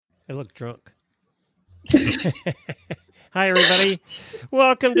I look drunk. Hi, everybody.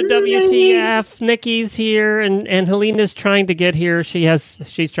 Welcome to WTF. Nikki's here, and Helena's trying to get here.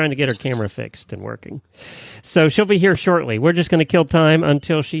 She's trying to get her camera fixed and working. So she'll be here shortly. We're just going to kill time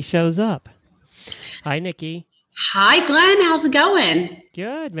until she shows up. Hi, Nikki. Hi, Glenn. How's it going?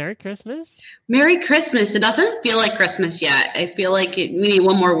 Good. Merry Christmas. Merry Christmas. It doesn't feel like Christmas yet. I feel like we need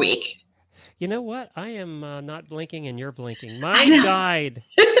one more week. You know what? I am not blinking and you're blinking. Mine died.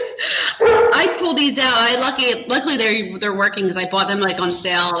 I pulled these out. Luckily they're working because I bought them like on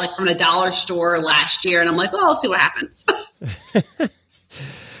sale, like from a dollar store last year, and I'm like, well, I'll see what happens.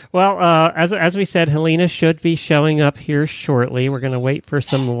 Well, as we said, Helena should be showing up here shortly. We're going to wait for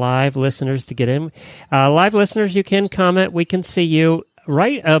some live listeners to get in. Live listeners, you can comment. We can see you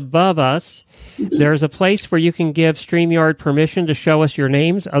right above us. There's a place where you can give StreamYard permission to show us your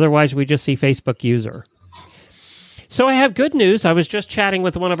names. Otherwise, we just see Facebook user. So I have good news. I was just chatting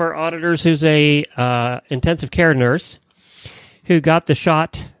with one of our auditors who's a intensive care nurse who got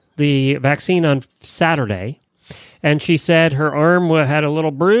the vaccine on Saturday. And she said her arm had a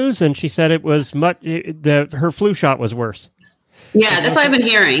little bruise, and she said it was her flu shot was worse. Yeah, that's what I've been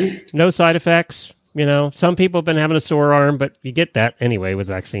hearing. No side effects. You know, some people have been having a sore arm, but you get that anyway with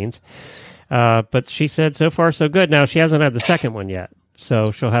vaccines. But she said so far so good. Now, she hasn't had the second one yet,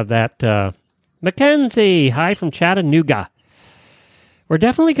 so she'll have that. Mackenzie, hi from Chattanooga. We're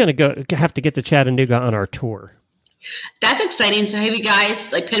definitely going to have to get to Chattanooga on our tour. That's exciting. So have you guys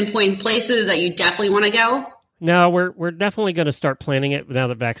pinpoint places that you definitely want to go? No, we're definitely going to start planning it now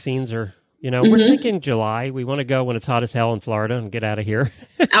that vaccines are, we're thinking July. We want to go when it's hot as hell in Florida and get out of here.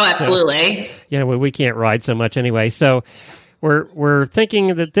 Oh, absolutely. So, we can't ride so much anyway. So we're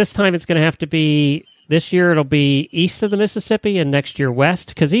thinking that this time it's going to have to be, this year it'll be east of the Mississippi and next year west,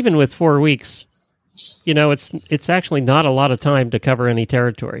 because even with 4 weeks, it's actually not a lot of time to cover any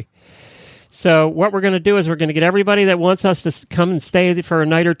territory. So what we're going to do is we're going to get everybody that wants us to come and stay for a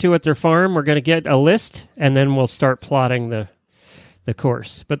night or two at their farm. We're going to get a list, and then we'll start plotting the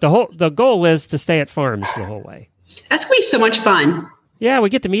course. But the goal is to stay at farms the whole way. That's going to be so much fun. Yeah, we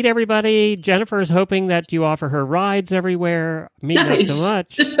get to meet everybody. Jennifer's hoping that you offer her rides everywhere. Me, nice.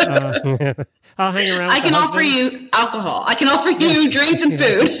 Not so much. I'll hang around. I can offer you alcohol. I can offer you drinks and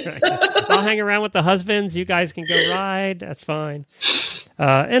food. Right. I'll hang around with the husbands. You guys can go ride. That's fine.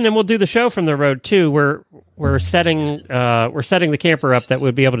 And then we'll do the show from the road too. We're setting the camper up that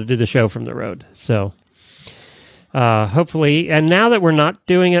would be able to do the show from the road. So hopefully, and now that we're not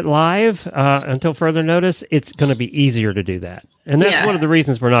doing it live until further notice, it's going to be easier to do that. And that's one of the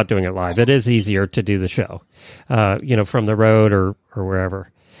reasons we're not doing it live. It is easier to do the show, from the road or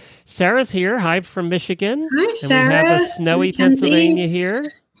wherever. Sarah's here. Hi from Michigan. Hi, Sarah. And we have a snowy Pennsylvania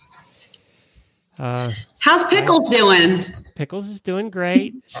here. How's Pickles doing? Pickles is doing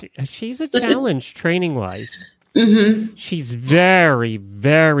great. She's a challenge training-wise. Mm-hmm. She's very,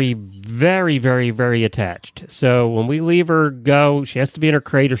 very, very, very, very attached. So when we leave her go, she has to be in her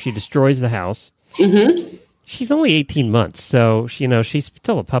crate or she destroys the house. Mm-hmm. She's only 18 months, so she's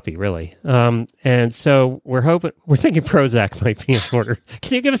still a puppy, really. And so we're thinking Prozac might be in order.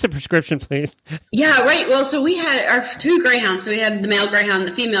 Can you give us a prescription, please? Yeah, right. Well, so we had our two greyhounds. So we had the male greyhound,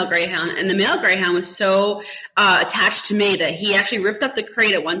 the female greyhound, and the male greyhound was so attached to me that he actually ripped up the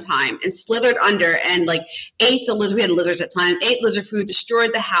crate at one time and slithered under and ate the lizard. We had lizards at times. Ate lizard food, destroyed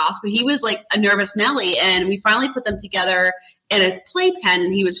the house. But he was like a nervous Nelly, and we finally put them together in a playpen,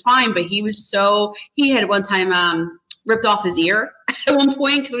 and he was fine, but he had one time ripped off his ear at one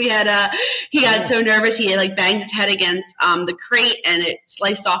point because he got so nervous he had banged his head against the crate and it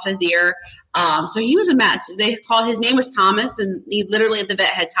sliced off his ear. So he was a mess. His name was Thomas, and he literally at the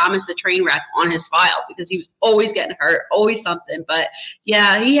vet had Thomas the train wreck on his file because he was always getting hurt, always something. But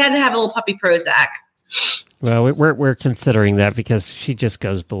yeah, he had to have a little puppy Prozac. Well, we're considering that because she just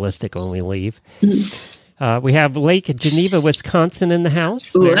goes ballistic when we leave. Mm-hmm. We have Lake Geneva, Wisconsin in the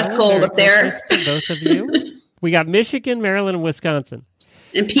house. Ooh, that's cold up there. Both of you. We got Michigan, Maryland, and Wisconsin.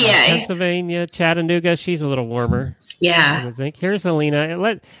 And PA. Pennsylvania, Chattanooga. She's a little warmer. Yeah. I think. Here's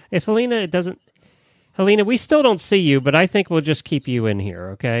Helena. If Helena doesn't... Helena, we still don't see you, but I think we'll just keep you in here,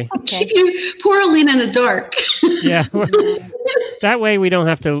 okay? Keep you, poor Helena, in the dark. Yeah. That way we don't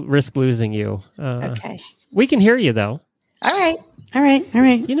have to risk losing you. Okay. We can hear you, though. All right.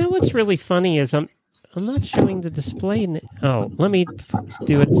 You know what's really funny is I'm not showing the display. Let me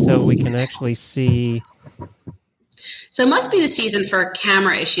do it so we can actually see. So it must be the season for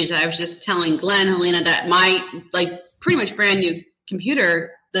camera issues. I was just telling Glenn, Helena, that my pretty much brand new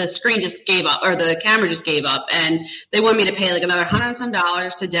computer the screen just gave up, or the camera just gave up, and they wanted me to pay like another $100 and some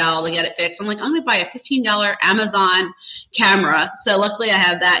to Dell to get it fixed. I'm like, I'm going to buy a $15 Amazon camera. So luckily I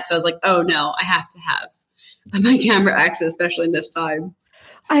have that. So I was like, oh no, I have to have my camera access, especially in this time.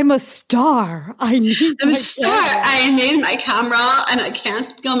 I'm a star. I'm a star. I need my camera, and I can't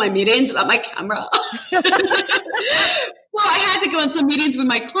speak on my meetings without my camera. Well, I had to go on some meetings with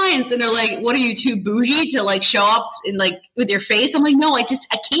my clients, and they're like, "What are you, too bougie to like show up in like with your face?" I'm like, "No, I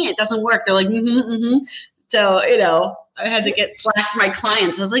can't. It doesn't work." They're like, So I had to get slack for my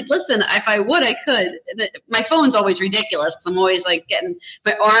clients. I was like, "Listen, if I would, I could." And my phone's always ridiculous because I'm always like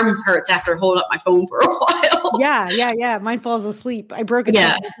my arm hurts after holding up my phone for a while. Yeah. Mine falls asleep. I broke it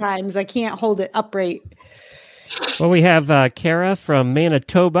several times. I can't hold it upright. Well, we have Kara from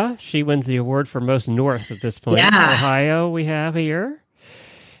Manitoba. She wins the award for most north at this point. Yeah. Ohio we have here.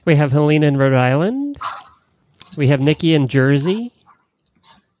 We have Helena in Rhode Island. We have Nikki in Jersey.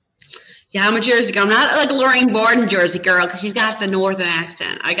 Yeah, I'm a Jersey girl. I'm not like a Lorraine Borden Jersey girl because she's got the northern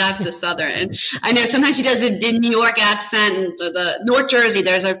accent. I got the southern, and I know sometimes she does the New York accent and the North Jersey.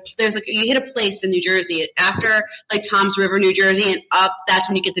 There's you hit a place in New Jersey after like Tom's River, New Jersey, and up. That's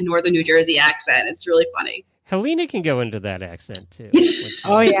when you get the northern New Jersey accent. It's really funny. Helena can go into that accent too.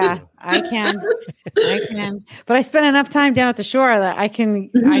 Oh yeah, I can. But I spent enough time down at the shore that I can,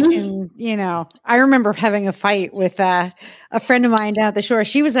 I remember having a fight with a friend of mine down at the shore.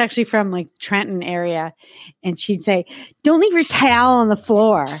 She was actually from like Trenton area, and she'd say, "Don't leave your towel on the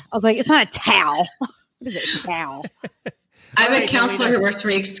floor." I was like, "It's not a towel. What is it, a towel?" I have a counselor who works for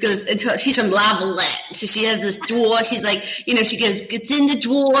me because she's from Lavalette. So she has this drawer. She's like, she goes, "It's in the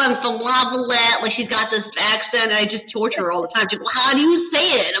drawer. I'm from Lavalette." Like she's got this accent. I just torture her all the time. She's like, "Well, how do you say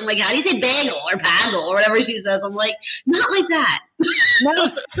it?" I'm like, "How do you say bagel or bagel or whatever she says?" I'm like, "Not like that." No.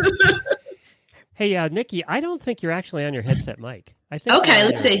 Hey, Nikki, I don't think you're actually on your headset mic. I think. Okay,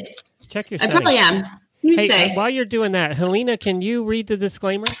 let's see. Check your I settings. probably am. Let me say. While you're doing that, Helena, can you read the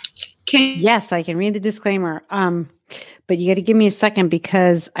disclaimer? Yes, I can read the disclaimer. But you got to give me a second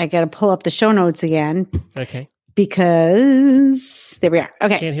because I got to pull up the show notes again. Okay. Because there we are.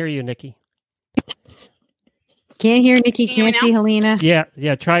 Okay. Can't hear you, Nikki. Can't hear Nikki. Can't see Helena.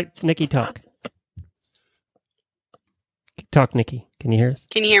 Yeah. Try Nikki talk. Talk, Nikki. Can you hear us?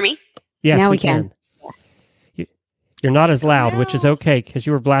 Can you hear me? Yes, now we can. You're not as loud, which is okay because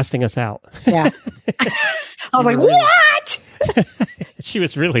you were blasting us out. Yeah. I was like, "What?" She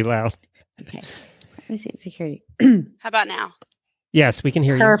was really loud. Okay. Let me see security. How about now? Yes, we can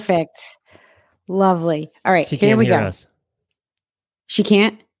hear you. Perfect. Lovely. All right, She here can't we hear go. us. She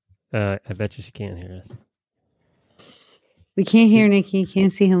can't? I bet you she can't hear us. We can't hear Nikki.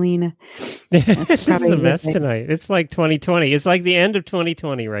 Can't see Helena. This is a mess tonight. It's like 2020. It's like the end of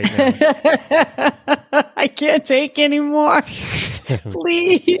 2020 right now. I can't take anymore.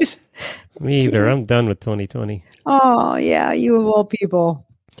 Please. Me either. I'm done with 2020. Oh, yeah. You of all people.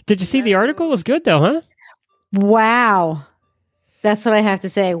 Did you see the article? It was good, though, huh? Wow. That's what I have to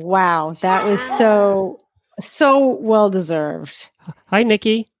say. Wow. That was so well deserved. Hi,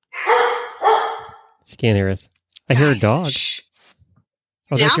 Nikki. She can't hear us. I hear a dog. Shh.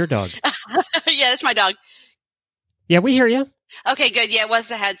 Oh, that's your dog. Yeah, that's my dog. Yeah, we hear you. Okay, good. Yeah, it was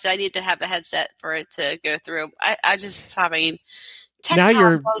the headset. I need to have the headset for it to go through. I just having tech Now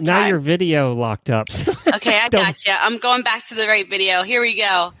problems all the time. your video locked up. Okay, I got you. I'm going back to the right video. Here we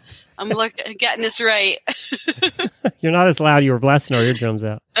go. I'm getting this right. You're not as loud. You were blasting our eardrums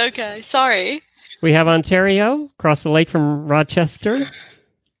out. Okay, sorry. We have Ontario across the lake from Rochester.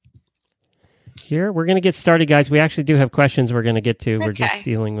 Here, we're going to get started, guys. We actually do have questions we're going to get to. We're just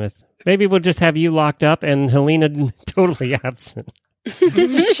dealing with. Maybe we'll just have you locked up and Helena totally absent.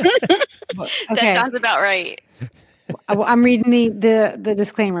 That sounds about right. I'm reading the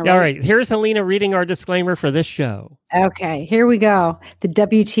disclaimer. Right? All right. Here's Helena reading our disclaimer for this show. Okay, here we go. The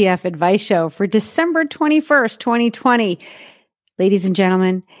WTF Advice Show for December 21st, 2020. Ladies and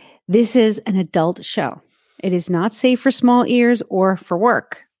gentlemen, this is an adult show. It is not safe for small ears or for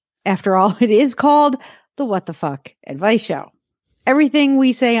work. After all, it is called the What the Fuck Advice Show. Everything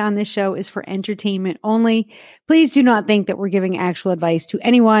we say on this show is for entertainment only. Please do not think that we're giving actual advice to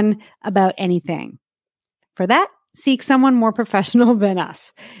anyone about anything. For that, seek someone more professional than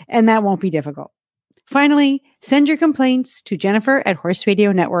us, and that won't be difficult. Finally, send your complaints to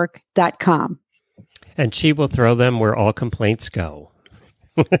jennifer@horseradionetwork.com. And she will throw them where all complaints go.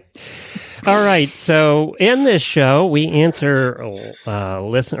 All right. So in this show, we answer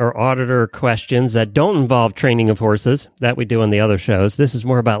listener or auditor questions that don't involve training of horses that we do on the other shows. This is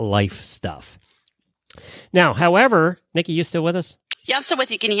more about life stuff. Now, however, Nikki, you still with us? Yeah, I'm still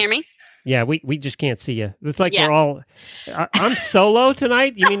with you. Can you hear me? Yeah, we just can't see you. It's like Yeah. we're all. I'm solo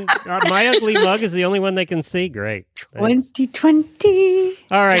tonight. You mean my ugly mug is the only one they can see? Great. Thanks. 2020.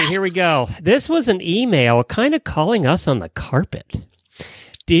 All right, here we go. This was an email kind of calling us on the carpet.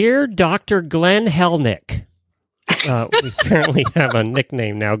 Dear Dr. Glenn Helnick. We apparently have a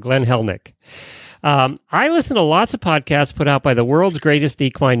nickname now, Glenn Helnick. I listen to lots of podcasts put out by the world's greatest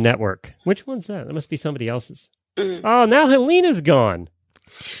equine network. Which one's that? That must be somebody else's. Oh, now Helena's gone.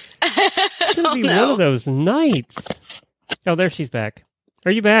 It's going to be one of those nights. Oh, there she's back.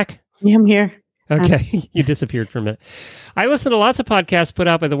 Are you back? Yeah, I'm here. Okay, you disappeared for a minute. I listen to lots of podcasts put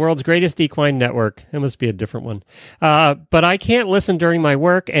out by the world's greatest equine network. It must be a different one. But I can't listen during my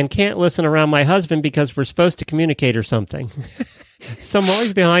work and can't listen around my husband because we're supposed to communicate or something. So I'm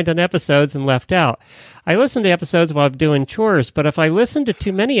always behind on episodes and left out. I listen to episodes while I'm doing chores, but if I listen to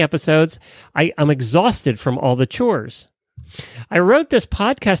too many episodes, I'm exhausted from all the chores. I wrote this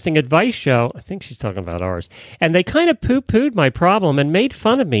podcasting advice show, I think she's talking about ours, and they kind of poo-pooed my problem and made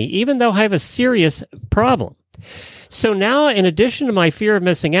fun of me, even though I have a serious problem. So now, in addition to my fear of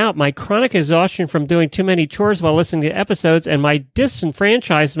missing out, my chronic exhaustion from doing too many chores while listening to episodes, and my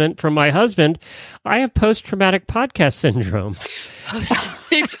disenfranchisement from my husband, I have post-traumatic podcast syndrome.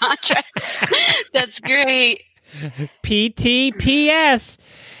 Post-traumatic podcast. That's great. PTPS.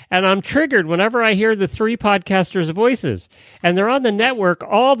 And I'm triggered whenever I hear the three podcasters' voices. And they're on the network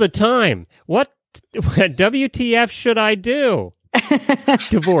all the time. What WTF should I do?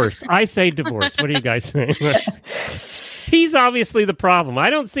 Divorce. I say divorce. What are you guys saying? He's obviously the problem. I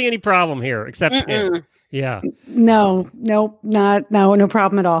don't see any problem here except him. Yeah. No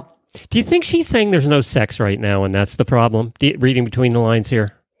problem at all. Do you think she's saying there's no sex right now and that's the problem? Reading between the lines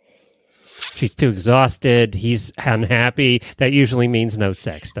here. She's too exhausted. He's unhappy. That usually means no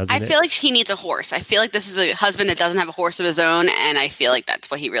sex, doesn't it? I feel like he needs a horse. I feel like this is a husband that doesn't have a horse of his own, and I feel like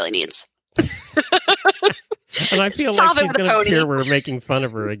that's what he really needs. And I feel like she's going to appear we're making fun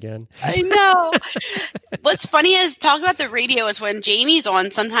of her again. I know. What's funny is talking about the radio is when Jamie's on,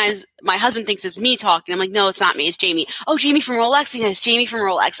 sometimes my husband thinks it's me talking. I'm like, no, it's not me. It's Jamie. Oh, Jamie from Rolex. And it's Jamie from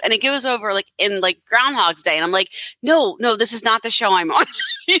Rolex. And it goes over like in like Groundhog's Day. And I'm like, no, this is not the show I'm on.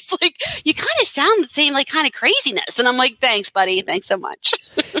 He's like, you kind of sound the same, like kind of craziness. And I'm like, thanks, buddy. Thanks so much.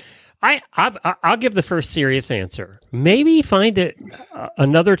 I'll give the first serious answer. Maybe find it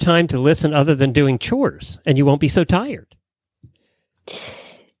another time to listen other than doing chores, and you won't be so tired.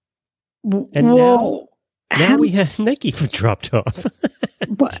 And now we have Nikki dropped off.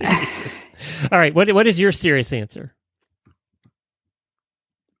 All right, what is your serious answer?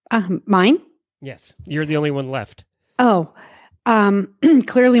 Mine? Yes, you're the only one left. Oh,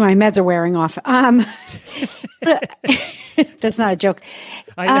 clearly my meds are wearing off. That's not a joke.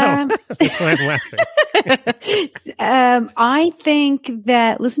 I know. That's why I'm laughing. I think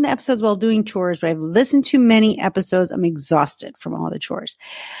that listen to episodes while doing chores, but I've listened to many episodes. I'm exhausted from all the chores.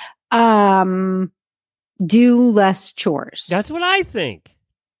 Do less chores. That's what I think.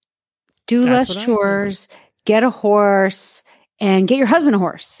 Do less chores. Get a horse and get your husband a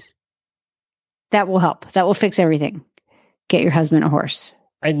horse. That will help. That will fix everything. Get your husband a horse.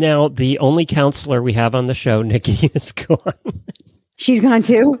 And now the only counselor we have on the show, Nikki, is gone. She's gone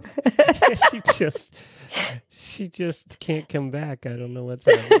too. She just can't come back. I don't know what's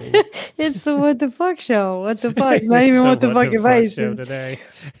happening. It's the What the Fuck show. What the fuck? Not even What the Fuck advice. Show today.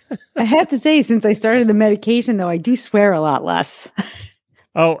 I have to say, since I started the medication, though, I do swear a lot less.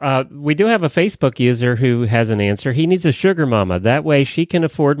 We do have a Facebook user who has an answer. He needs a sugar mama. That way she can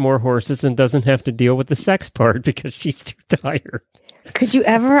afford more horses and doesn't have to deal with the sex part because she's too tired. Could you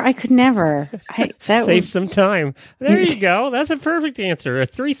ever? I could never. Save some time. There you go. That's a perfect answer. A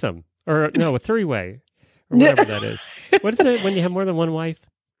threesome. Or no, a three-way. Or whatever that is. What is it when you have more than one wife?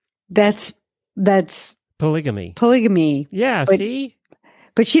 That's polygamy. Polygamy. Yeah, see?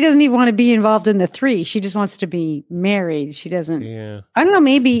 But she doesn't even want to be involved in the three. She just wants to be married. She doesn't. Yeah. I don't know.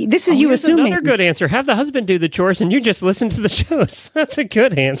 Maybe this is you assuming. Another good answer. Have the husband do the chores and you just listen to the shows. That's a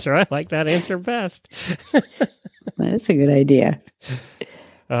good answer. I like that answer best. That's a good idea.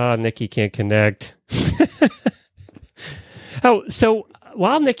 Nikki can't connect. So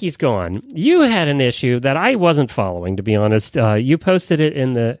while Nikki's gone, you had an issue that I wasn't following, to be honest. You posted it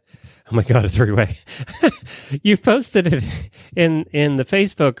in the... Oh my God, a three-way. You posted it in the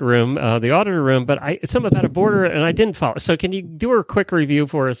Facebook room, the auditor room, but it's something about a border, and I didn't follow. So can you do a quick review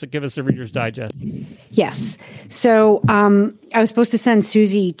for us and give us a Reader's Digest? Yes. So I was supposed to send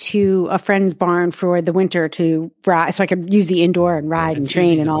Susie to a friend's barn for the winter to ride, so I could use the indoor and ride and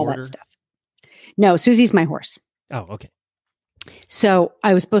train and all that stuff. No, Susie's my horse. Oh, okay. So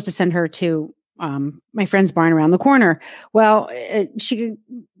I was supposed to send her to my friend's barn around the corner. Well,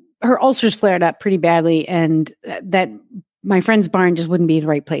 her ulcers flared up pretty badly, and that my friend's barn just wouldn't be the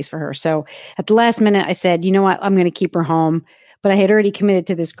right place for her. So at the last minute, I said, you know what, I'm going to keep her home. But I had already committed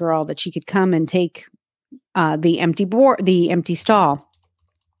to this girl that she could come and take the empty stall.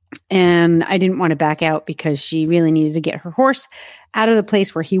 And I didn't want to back out because she really needed to get her horse out of the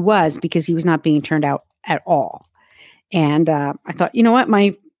place where he was, because he was not being turned out at all. And I thought, you know what,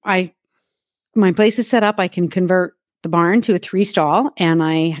 my place is set up. I can convert the barn to a 3-stall, and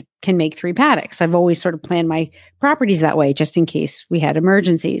I can make 3 paddocks. I've always sort of planned my properties that way, just in case we had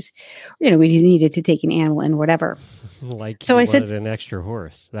emergencies. We needed to take an animal in, whatever. Like, so I said, an extra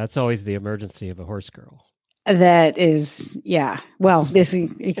horse. That's always the emergency of a horse girl. That is, yeah. Well,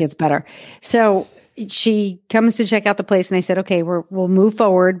 it gets better. So she comes to check out the place, and I said, okay, we'll move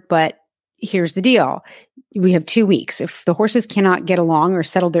forward, but here's the deal. We have 2 weeks. If the horses cannot get along or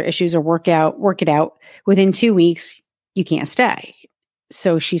settle their issues or work it out within 2 weeks, you can't stay.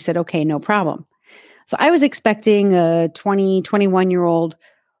 So she said, okay, no problem. So I was expecting a 21-year-old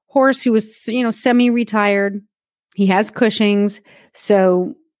horse who was, semi-retired. He has Cushing's.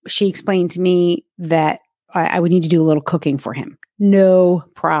 So she explained to me that I would need to do a little cooking for him. No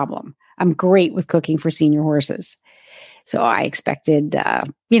problem. I'm great with cooking for senior horses. So I expected,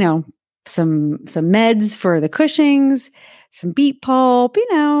 some meds for the Cushing's, some beet pulp,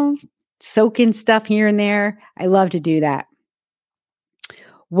 soak in stuff here and there. I love to do that.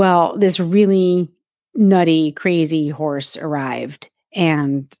 Well, this really nutty, crazy horse arrived,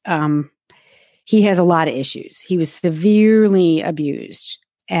 and he has a lot of issues. He was severely abused.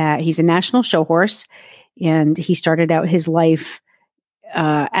 He's a national show horse, and he started out his life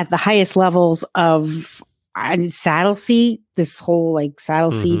at the highest levels of saddle seat, this whole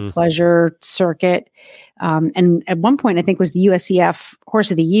saddle seat pleasure circuit. And at one point, I think was the USCF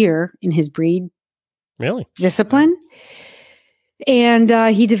Horse of the Year in his breed discipline. And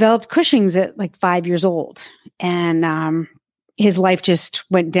he developed Cushing's at 5 years old. And his life just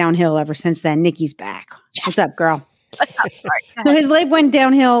went downhill ever since then. Nikki's back. What's up, girl? So his life went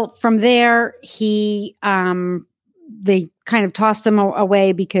downhill from there. They kind of tossed him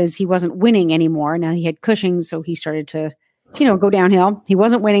away because he wasn't winning anymore. Now he had Cushing's, so he started to, go downhill. He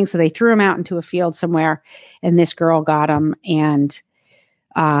wasn't winning, so they threw him out into a field somewhere, and this girl got him and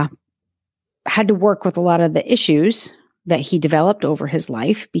had to work with a lot of the issues that he developed over his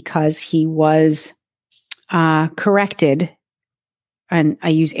life because he was corrected, and I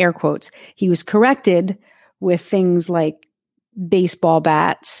use air quotes, he was corrected with things like baseball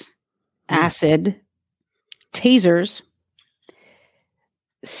bats, acid, tasers,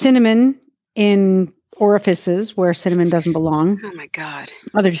 cinnamon in orifices where cinnamon doesn't belong. Oh my God.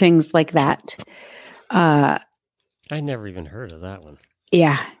 Other things like that. I never even heard of that one.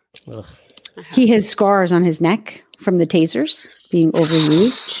 Yeah. Ugh. He has scars on his neck from the tasers being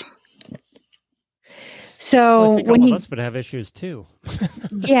overused. So I think all of us would have issues too.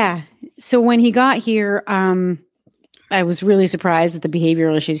 Yeah. So when he got here, I was really surprised at the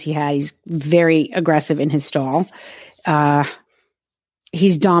behavioral issues he had. He's very aggressive in his stall.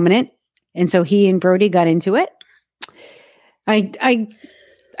 He's dominant. And so he and Brody got into it. I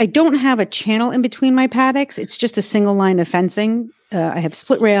don't have a channel in between my paddocks. It's just a single line of fencing. I have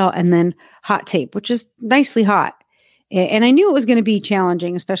split rail and then hot tape, which is nicely hot. And I knew it was going to be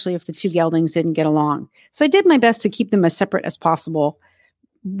challenging, especially if the two geldings didn't get along. So I did my best to keep them as separate as possible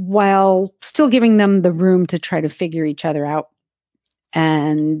while still giving them the room to try to figure each other out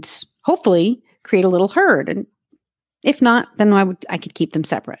and hopefully create a little herd. And if not, then I could keep them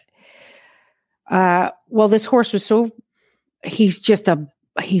separate. Well, this horse was he's just a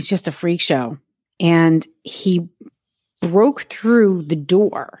freak show, and he broke through the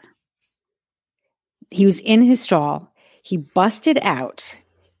door. He was in his stall. He busted out.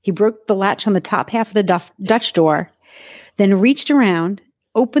 He broke the latch on the top half of the Dutch door, then reached around,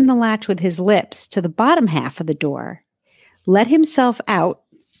 opened the latch with his lips to the bottom half of the door, let himself out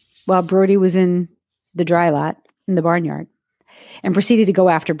while Brody was in the dry lot in the barnyard, and proceeded to go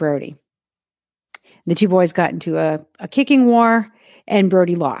after Brody. The two boys got into a kicking war, and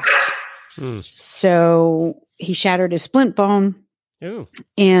Brody lost. So he shattered his splint bone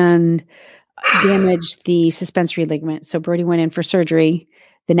and damaged the suspensory ligament. So Brody went in for surgery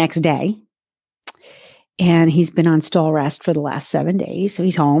the next day, and he's been on stall rest for the last 7 days. So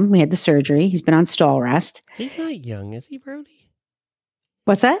he's home. We had the surgery. He's been on stall rest. He's not young, is he, Brody?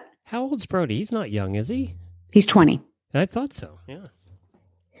 What's that? How old's Brody? He's not young, is he? He's 20. I thought so, yeah.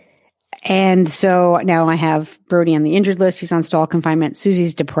 And so now I have Brody on the injured list. He's on stall confinement.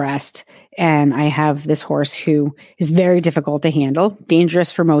 Susie's depressed. And I have this horse who is very difficult to handle,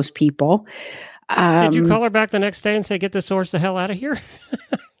 dangerous for most people. Did you call her back the next day and say, get this horse the hell out of here?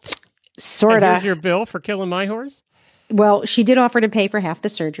 Sort And of. here's your bill for killing my horse? Well, she did offer to pay for half the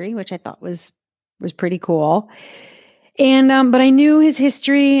surgery, which I thought was pretty cool. And but I knew his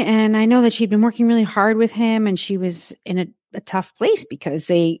history, and I know that she'd been working really hard with him, and she was in a tough place because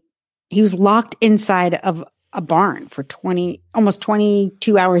he was locked inside of a barn for almost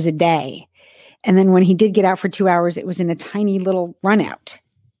 22 hours a day. And then when he did get out for 2 hours, it was in a tiny little run out.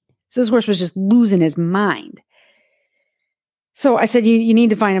 So this horse was just losing his mind. So I said, you need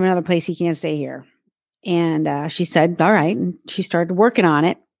to find him another place. He can't stay here. And she said, all right. And she started working on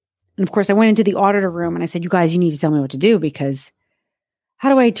it. And of course, I went into the auditor room and I said, you guys, you need to tell me what to do, because how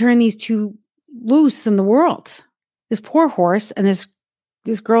do I turn these two loose in the world? This poor horse and this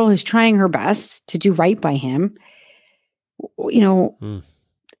girl who's trying her best to do right by him.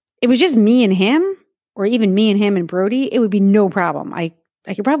 It was just me and him, or even me and him and Brody. It would be no problem. I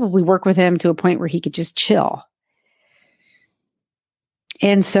could probably work with him to a point where he could just chill.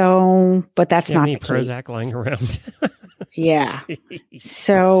 And so, but that's not the Prozac lying around. Yeah.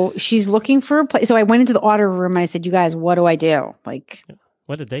 So she's looking for a place. So I went into the auditor room and I said, you guys, what do I do? Like,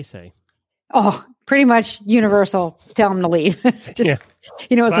 what did they say? Oh, pretty much universal. Tell them to leave. It's Bye.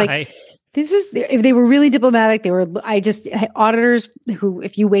 like, if they were really diplomatic, auditors who,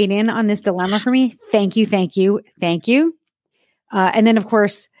 if you weighed in on this dilemma for me, thank you. And then of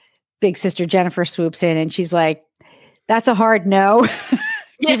course, big sister Jennifer swoops in and she's like, that's a hard no.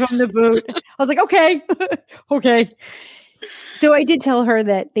 Give them the boot. I was like, okay. Okay. So I did tell her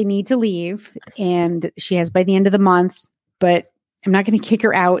that they need to leave and she has by the end of the month, but I'm not going to kick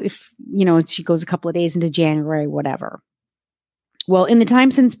her out if, she goes a couple of days into January, whatever. Well, in the time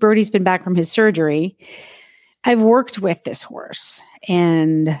since Brody's been back from his surgery, I've worked with this horse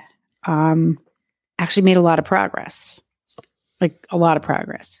and actually made a lot of progress. Like a lot of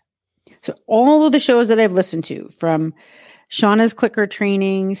progress. So all of the shows that I've listened to, from Shauna's clicker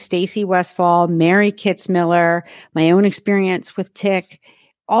training, Stacy Westfall, Mary Kitzmiller, my own experience with Tick,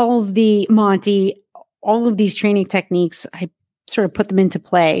 all of the Monty, all of these training techniques, I sort of put them into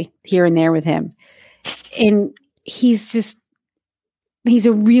play here and there with him. And he's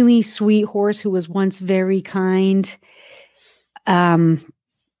a really sweet horse who was once very kind. But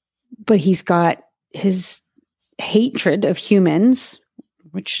he's got his hatred of humans,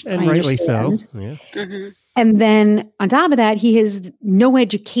 which and I rightly so. understand. Yeah. Mm-hmm. And then on top of that, he has no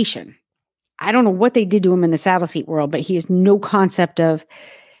education. I don't know what they did to him in the saddle seat world, but he has no concept of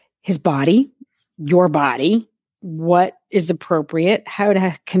his body, your body, what is appropriate, how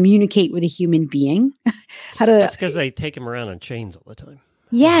to communicate with a human being, how to. That's because they take him around on chains all the time.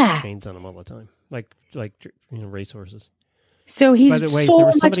 Yeah, Chains on him all the time, like racehorses. So he's By the way, so there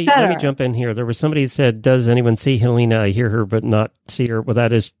was much somebody. better. Let me jump in here. There was somebody who said, "Does anyone see Helena? I hear her, but not see her." Well,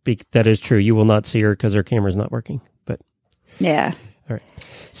 that is true. You will not see her because her camera's not working. But yeah. All right.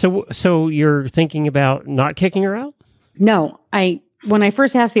 So you're thinking about not kicking her out? No, when I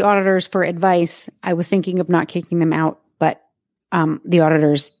first asked the auditors for advice, I was thinking of not kicking them out, but the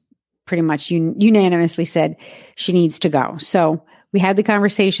auditors pretty much unanimously said she needs to go. So we had the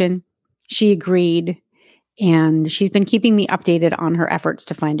conversation. She agreed, and she's been keeping me updated on her efforts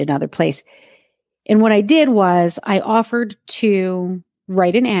to find another place. And what I did was I offered to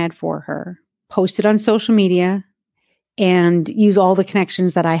write an ad for her, post it on social media, and use all the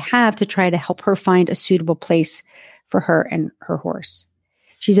connections that I have to try to help her find a suitable place for her and her horse.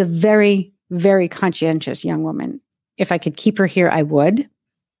 She's a very, very conscientious young woman. If I could keep her here, I would.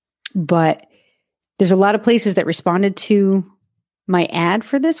 But there's a lot of places that responded to my ad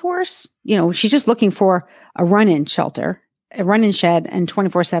for this horse. She's just looking for a run-in shelter, a run-in shed, and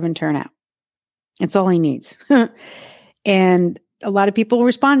 24/7 turnout. That's all he needs. And a lot of people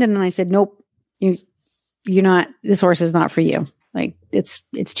responded, and I said, nope, you're not, this horse is not for you. Like it's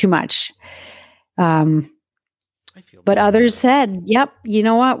too much. But others said, yep, you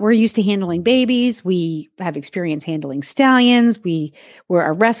know what? We're used to handling babies. We have experience handling stallions. We're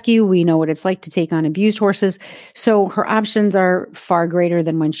a rescue. We know what it's like to take on abused horses. So her options are far greater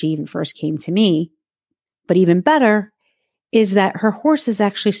than when she even first came to me. But even better is that her horse is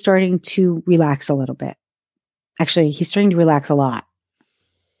actually starting to relax a little bit. Actually, he's starting to relax a lot.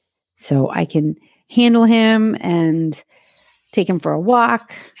 So I can handle him and take him for a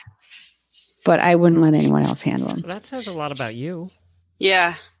walk. But I wouldn't let anyone else handle him. That says a lot about you.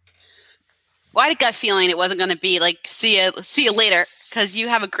 Yeah. Well, I had a gut feeling it wasn't going to be like, see you later, because you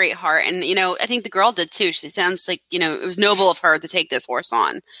have a great heart. And, I think the girl did too. She sounds like, it was noble of her to take this horse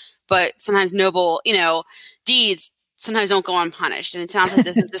on. But sometimes noble, deeds sometimes don't go unpunished. And it sounds like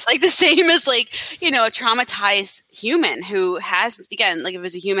this is just like the same as like, a traumatized human who has, again, like if it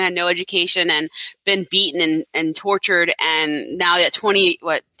was a human had no education and been beaten and tortured, and now at 20,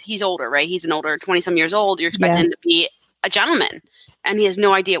 he's older, right? He's an older 20 some years old. You're expecting him to be a gentleman, and he has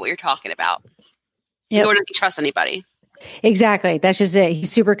no idea what you're talking about. Nor does he trust anybody. Exactly. That's just it.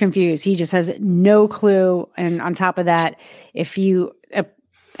 He's super confused. He just has no clue. And on top of that, if you,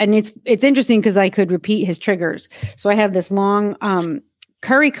 and it's interesting because I could repeat his triggers. So I have this long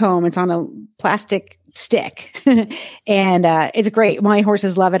curry comb. It's on a plastic stick and it's great. My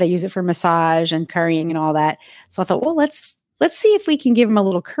horses love it. I use it for massage and currying and all that. So I thought, well, let's see if we can give him a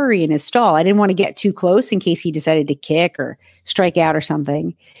little curry in his stall. I didn't want to get too close in case he decided to kick or strike out or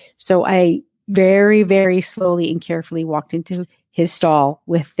something. So I very, very slowly and carefully walked into his stall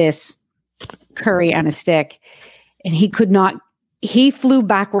with this curry on a stick. And he flew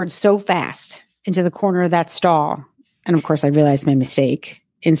backwards so fast into the corner of that stall. And of course I realized my mistake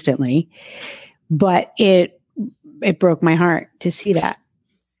instantly, but it broke my heart to see that,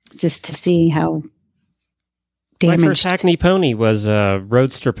 just to see how damaged. My first Hackney pony was a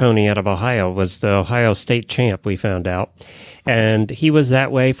roadster pony out of Ohio, was the Ohio state champ, we found out. And he was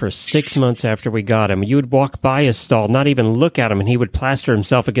that way for 6 months after we got him. You would walk by his stall, not even look at him, and he would plaster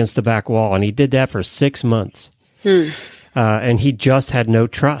himself against the back wall. And he did that for 6 months. And he just had no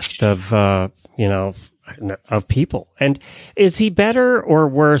trust of, of people. And is he better or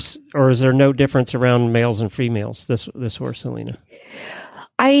worse, or is there no difference around males and females, this horse, Helena?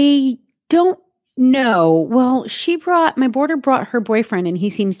 I don't know. Well, my boarder brought her boyfriend, and he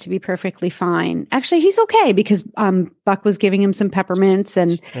seems to be perfectly fine. Actually, he's okay because Buck was giving him some peppermints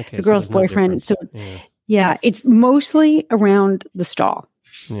and the girl's boyfriend. So it's mostly around the stall.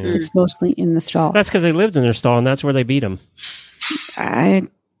 Yeah. It's mostly in the stall. That's because they lived in their stall, and that's where they beat him.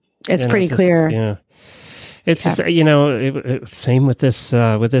 It's pretty clear. Yeah. It's same with this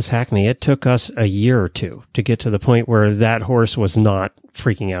Hackney. It took us a year or two to get to the point where that horse was not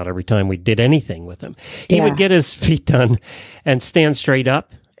freaking out every time we did anything with him. He would get his feet done and stand straight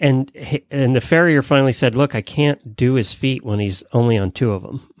up, and the farrier finally said, "Look, I can't do his feet when he's only on 2 of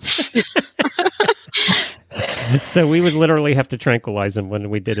them." So we would literally have to tranquilize him when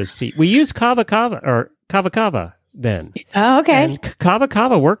we did his feet. We used kava then. Oh, okay. And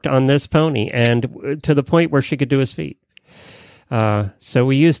kava worked on this pony, and to the point where she could do his feet. So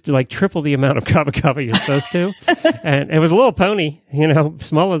we used like triple the amount of kava you're supposed to. And it was a little pony,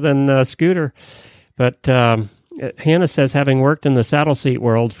 smaller than Scooter. But Hannah says, having worked in the saddle seat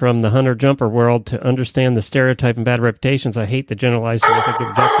world from the hunter-jumper world to understand the stereotype and bad reputations, I hate the generalized scientific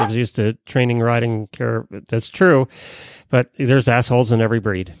objectives used to training, riding, care. That's true. But there's assholes in every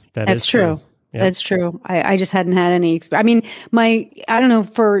breed. That's true. Yeah. That's true. I just hadn't had any experience. I mean, I don't know,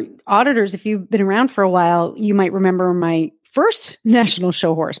 for auditors, if you've been around for a while, you might remember my first national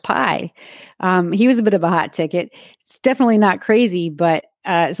show horse, Pie. He was a bit of a hot ticket. It's definitely not crazy, but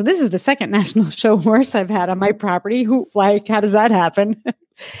so this is the second national show horse I've had on my property. How does that happen?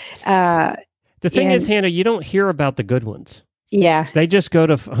 The thing is, Hannah, you don't hear about the good ones. Yeah. They just go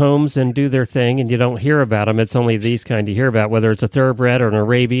to homes and do their thing, and you don't hear about them. It's only these kind you hear about, whether it's a thoroughbred or an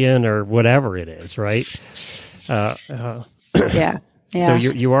Arabian or whatever it is, right? Yeah. So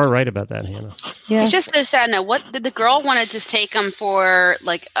you are right about that, Hannah. Yeah. It's just so sad. Now, what did the girl want to just take him for,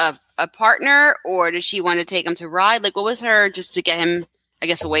 like a partner, or did she want to take him to ride? Like, what was her, just to get him, I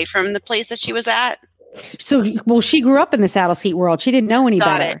guess, away from the place that she was at? So, she grew up in the saddle seat world. She didn't know any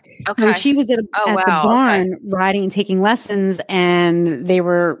better. Okay. When she was at the barn riding and taking lessons, and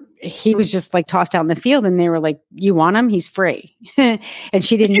he was just like tossed out in the field, and they were like, "You want him? He's free." And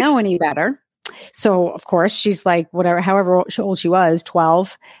she didn't know any better. So of course she's like, however old she was,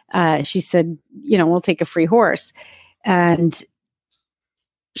 12. She said, we'll take a free horse. And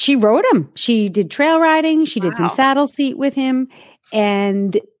she rode him. She did trail riding. She did some saddle seat with him.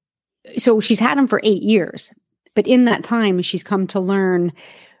 And so she's had him for 8 years, but in that time she's come to learn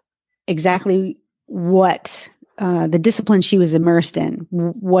exactly what the discipline she was immersed in,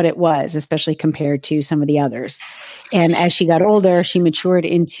 what it was, especially compared to some of the others. And as she got older, she matured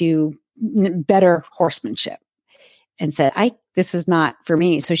into better horsemanship and said, this is not for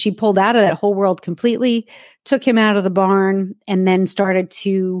me. So she pulled out of that whole world completely, took him out of the barn, and then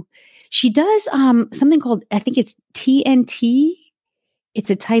she does something called, I think it's TNT. It's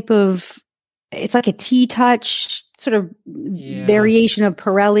it's like a T-touch sort of variation of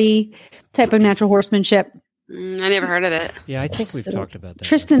Pirelli type of natural horsemanship. I never heard of it. Yeah, I think we've talked about that.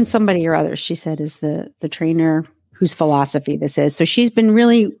 Tristan somebody or other, she said, is the trainer whose philosophy this is. So she's been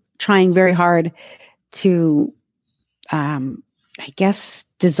really trying very hard to I guess,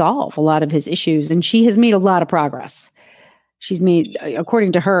 dissolve a lot of his issues. And she has made a lot of progress. She's made,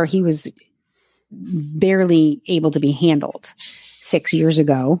 according to her, he was barely able to be handled 6 years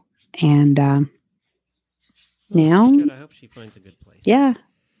ago. And now, good. I hope she finds a good place. Yeah.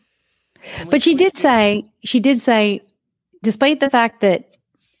 But she did say, despite the fact that,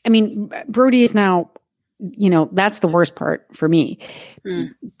 I mean, Brody is now, that's the worst part for me.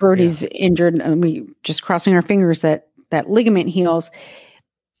 Brody's injured, and we just crossing our fingers that ligament heals.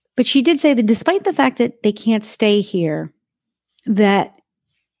 But she did say that despite the fact that they can't stay here, that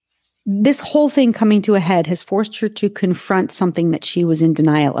this whole thing coming to a head has forced her to confront something that she was in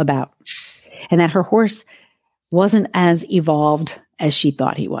denial about, and that her horse wasn't as evolved as she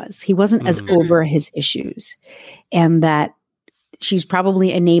thought he was. He wasn't as over his issues, and that she's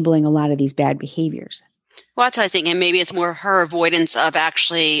probably enabling a lot of these bad behaviors. Well, that's what I think. And maybe it's more her avoidance of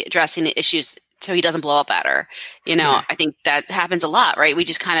actually addressing the issues so he doesn't blow up at her. I think that happens a lot, right? We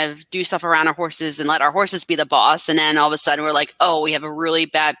just kind of do stuff around our horses and let our horses be the boss. And then all of a sudden we're like, oh, we have a really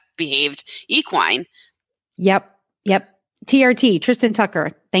bad behaved equine. Yep. TRT, Tristan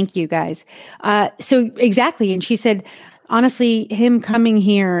Tucker. Thank you, guys. So exactly. And she said, honestly, him coming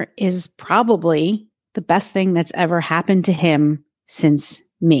here is probably the best thing that's ever happened to him since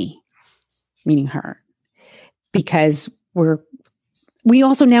me, meaning her, because we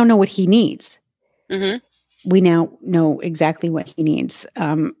also now know what he needs. Mm-hmm. We now know exactly what he needs.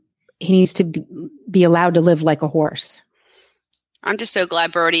 He needs to be allowed to live like a horse. I'm just so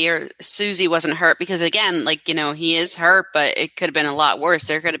glad Brody or Susie wasn't hurt, because again, he is hurt, but it could have been a lot worse.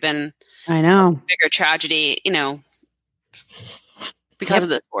 There could have been a bigger tragedy, because of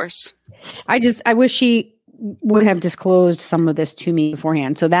this horse. I wish she would have disclosed some of this to me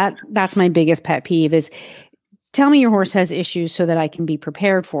beforehand. So that's my biggest pet peeve is, tell me your horse has issues so that I can be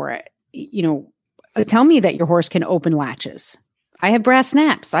prepared for it. Tell me that your horse can open latches. I have brass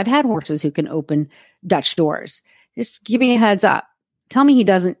snaps. I've had horses who can open Dutch doors. Just give me a heads up. Tell me he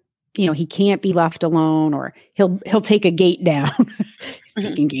doesn't, he can't be left alone, or he'll take a gate down. He's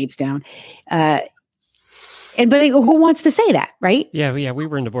taking gates down. But who wants to say that, right? Yeah. We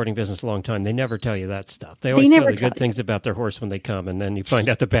were in the boarding business a long time. They never tell you that stuff. They always tell the good things about their horse when they come, and then you find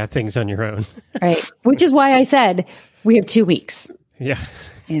out the bad things on your own. Right. Which is why I said we have 2 weeks. Yeah.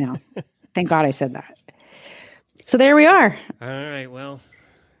 Thank God I said that. So there we are. All right. Well,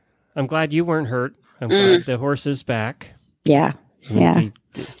 I'm glad you weren't hurt. I'm glad the horse is back. Yeah. He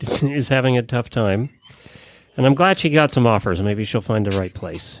is having a tough time. And I'm glad she got some offers. Maybe she'll find the right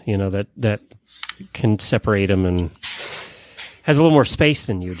place, that can separate them and has a little more space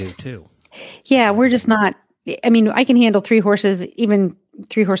than you do, too. Yeah, we're just not, I can handle 3 horses, even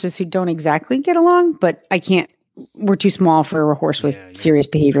 3 horses who don't exactly get along, but I can't. We're too small for a horse with serious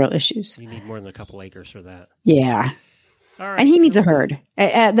behavioral issues. You need more than a couple acres for that. Yeah. All right. And he needs a herd.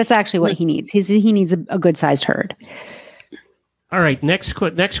 That's actually what he needs. He needs a good-sized herd. All right. Next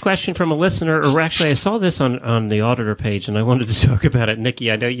question from a listener, or actually I saw this on the Auditor page, and I wanted to talk about it.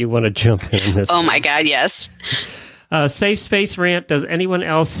 Nikki, I know you want to jump in on this. Oh, my God, yes. Safe space rant. Does anyone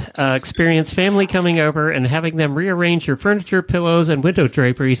else experience family coming over and having them rearrange your furniture, pillows, and window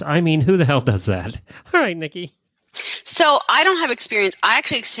draperies? I mean, who the hell does that? All right, Nikki. So I don't have experience. I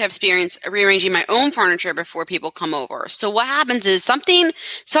actually have experience rearranging my own furniture before people come over. So what happens is so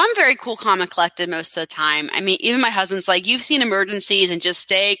I'm very cool, calm, and collected most of the time. Even my husband's like, you've seen emergencies and just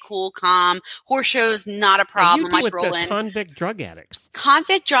stay cool, calm. Horse shows, not a problem. I roll in. Convict drug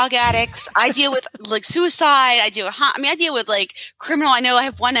addicts. I deal with suicide. I deal with criminal. I know I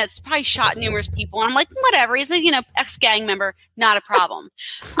have one that's probably shot numerous people. And I'm like, whatever. He's ex-gang member. Not a problem.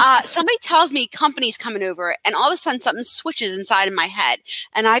 Somebody tells me company's coming over, and all of a sudden something switches inside of my head,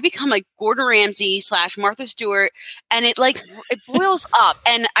 and I become like Gordon Ramsay / Martha Stewart, and it boils up,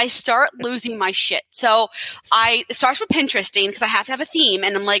 and I start losing my shit. So it starts with Pinteresting, because I have to have a theme,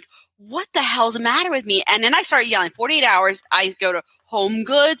 and I'm like, what the hell's the matter with me? And then I start yelling. 48 hours, I go to Home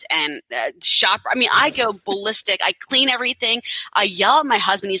Goods and shop. I go ballistic. I clean everything. I yell at my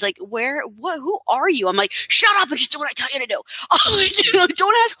husband. He's like, who are you? I'm like, shut up and just do what I tell you to do.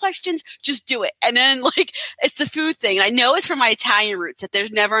 Don't ask questions. Just do it. And then it's the food thing. And I know it's from my Italian roots that there's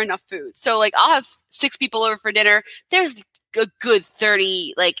never enough food. So I'll have 6 people over for dinner. There's a good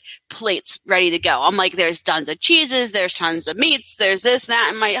 30 plates ready to go. I'm like, there's tons of cheeses, there's tons of meats, there's this and that.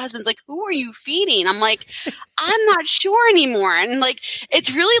 And my husband's like, who are you feeding? I'm like, I'm not sure anymore. And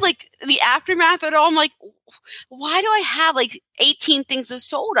it's really the aftermath of it all. I'm like, why do I have 18 things of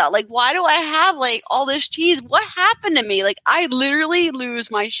soda. Like, why do I have like all this cheese? What happened to me? Like, I literally lose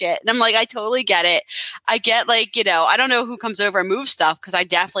my shit. And I'm like, I totally get it. I get like, I don't know who comes over and moves stuff, because I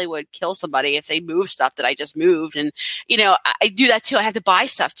definitely would kill somebody if they move stuff that I just moved. And, I do that too. I have to buy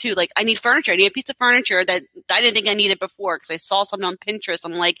stuff too. Like, I need furniture. I need a piece of furniture that I didn't think I needed before because I saw something on Pinterest.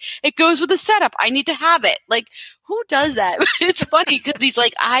 I'm like, it goes with the setup. I need to have it. Like, who does that? It's funny because he's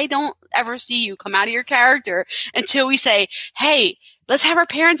like, I don't ever see you come out of your character until we say, hey, let's have our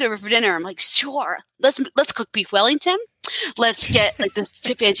parents over for dinner. I'm like, sure. Let's cook beef Wellington. Let's get like this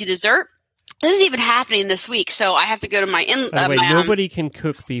fancy dessert. This is even happening this week, so I have to go to my nobody can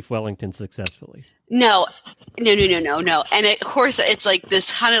cook beef Wellington successfully. No. And of course, it's like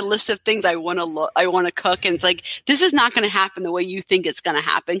this kind of list of things I want to cook, and it's like, this is not going to happen the way you think it's going to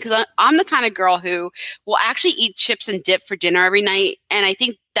happen, because I'm the kind of girl who will actually eat chips and dip for dinner every night, and I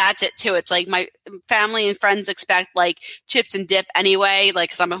think that's it too. It's like my family and friends expect like chips and dip anyway, like,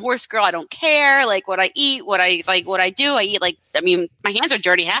 because I'm a horse girl. I don't care like what I eat, what I do. I eat like, I mean, my hands are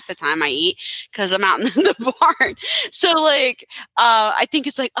dirty half the time I eat because I'm out in the barn. So like, I think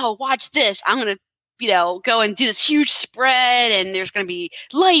it's like, oh, watch this. I'm going to, go and do this huge spread, and there's going to be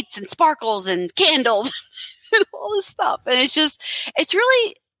lights and sparkles and candles and all this stuff. And it's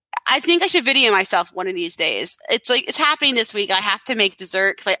really, I think I should video myself one of these days. It's like, it's happening this week. I have to make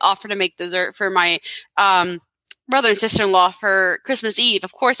dessert because I offer to make dessert for my brother and sister-in-law for Christmas Eve.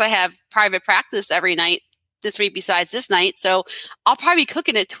 Of course, I have private practice every night this week besides this night. So I'll probably be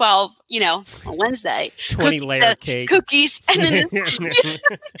cooking at 12, on Wednesday. 20-layer cake. Cookies. And then and something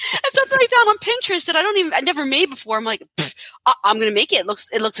I found on Pinterest that I never made before. I'm like, I'm going to make it.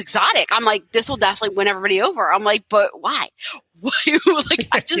 It looks exotic. I'm like, this will definitely win everybody over. I'm like, but why? Like,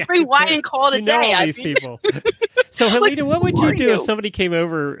 I just bring wine and call it a day. All these people. So, Helena, what would you do if somebody came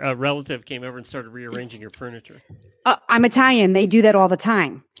over, a relative came over and started rearranging your furniture? I'm Italian. They do that all the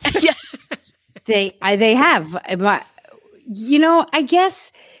time. Yeah. They have, but I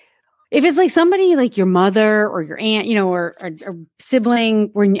guess if it's like somebody like your mother or your aunt, or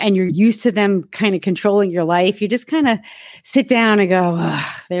sibling, and you're used to them kind of controlling your life, you just kind of sit down and go,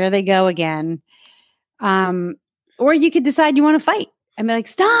 there they go again. Or you could decide you want to fight and be like,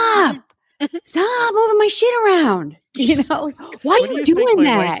 stop moving my shit around. Why are you doing my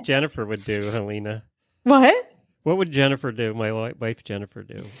that? Wife Jennifer would do, Helena. What? What would Jennifer do? My wife Jennifer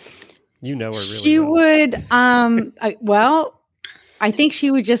do? You know her really She well. would, I think she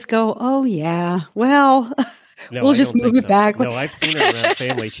would just go, oh, yeah, well, we'll just move it back. No, I've seen her around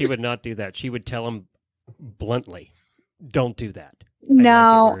family. She would not do that. She would tell them bluntly, don't do that.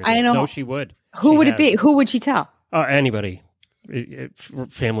 No, I don't. No, she would. Who would it be? Who would she tell? Anybody,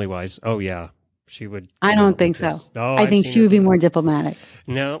 family-wise. Oh, yeah. She would. I don't think so. No, I think she would be more diplomatic.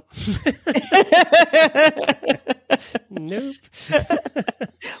 No. Nope.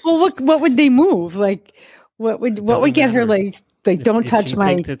 Well, what would they move? Like, what would get her like don't touch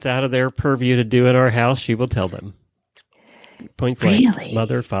my? Thinks it's out of their purview to do in our house. She will tell them. Point blank. Really?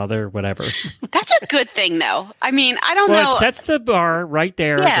 Mother, father, whatever. That's a good thing, though. I mean, I don't know. It sets the bar right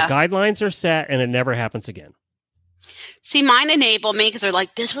there. Yeah. The guidelines are set, and it never happens again. See, mine enable me because they're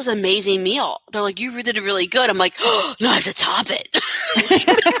like, this was an amazing meal. They're like, you did it really good. I'm like, oh, no, I have to top it.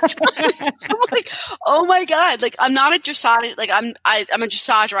 I'm like, oh my God. Like, I'm not a dressage, like I'm a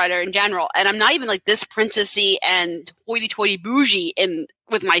dressage rider in general. And I'm not even like this princessy and hoity-toity bougie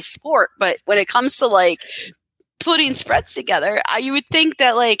with my sport. But when it comes to like putting spreads together, you would think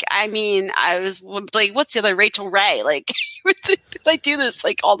that like, I mean, I was like, what's the other Rachel Ray? Like, you would think that I do this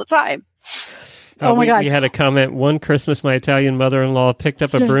like all the time. Oh my God. We had a comment. One Christmas, my Italian mother-in-law picked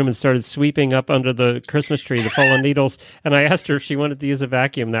up a broom and started sweeping up under the Christmas tree, the fallen needles. And I asked her if she wanted to use a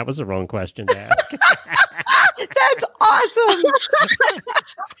vacuum. That was the wrong question to ask. That's awesome.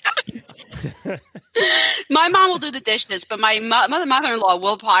 My mom will do the dishes, but my mother-in-law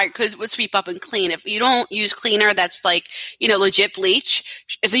would sweep up and clean. If you don't use cleaner, that's like, legit bleach.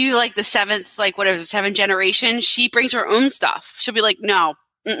 If you like the seventh generation, she brings her own stuff. She'll be like, no.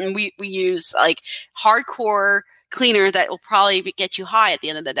 We use like hardcore cleaner that will probably get you high at the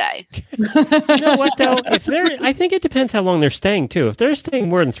end of the day. You know what though? I think it depends how long they're staying too. If they're staying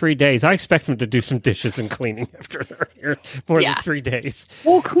more than 3 days, I expect them to do some dishes and cleaning after they're here more than 3 days.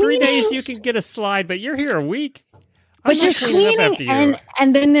 Well, 3 days you can get a slide, but you're here a week. But there's cleaning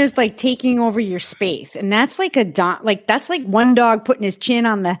and then there's like taking over your space. And that's like that's like one dog putting his chin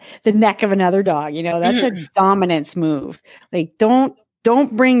on the neck of another dog. That's a dominance move. Like, don't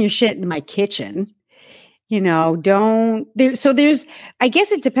bring your shit into my kitchen. I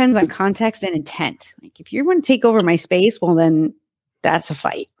guess it depends on context and intent. Like if you want to take over my space, well then that's a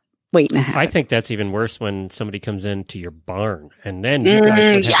fight. waiting to happen. I think that's even worse when somebody comes into your barn, and then you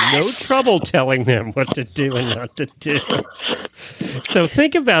guys would have no trouble telling them what to do and not to do. So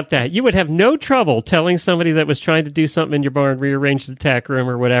think about that. You would have no trouble telling somebody that was trying to do something in your barn, rearrange the tack room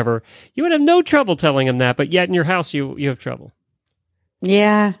or whatever. You would have no trouble telling them that, but yet in your house you have trouble.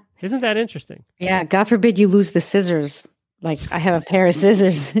 Yeah. Isn't that interesting? Yeah. God forbid you lose the scissors. Like I have a pair of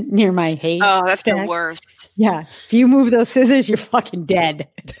scissors near my hay. Oh, that's stack. the worst. Yeah. If you move those scissors, you're fucking dead.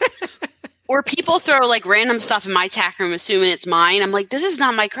 Or people throw like random stuff in my tack room, assuming it's mine. I'm like, this is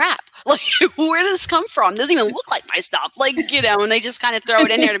not my crap. Like, where does this come from? It doesn't even look like my stuff. Like, and they just kind of throw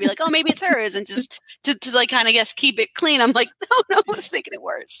it in there to be like, oh, maybe it's hers. And just to like kind of keep it clean. I'm like, no, it's making it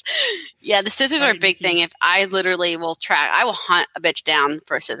worse. Yeah, the scissors are a big thing. If I literally I will hunt a bitch down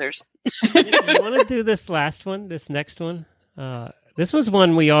for scissors. You want to do this next one? This was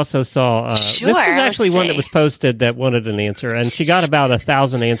one we also saw. Sure, this was actually one that was posted that wanted an answer, and she got about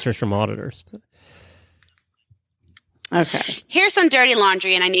 1,000 answers from auditors. Okay. Here's some dirty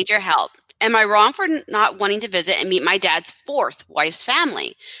laundry, and I need your help. Am I wrong for not wanting to visit and meet my dad's fourth wife's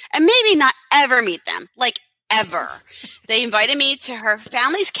family? And maybe not ever meet them, like ever. They invited me to her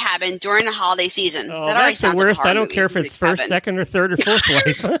family's cabin during the holiday season. Oh, that's the worst. I don't care if it's first, second, or third, or fourth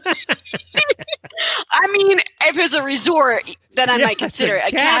wife. I mean, if it's a resort, then I might consider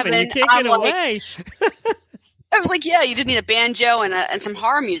it. A cabin. You can't get away. I was like, yeah, you just need a banjo and some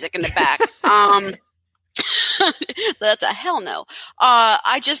horror music in the back. That's a hell no.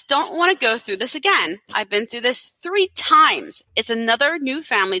 I just don't want to go through this again. I've been through this 3 times. It's another new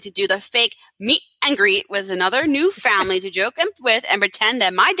family to do the fake meet and greet with another new family to joke with and pretend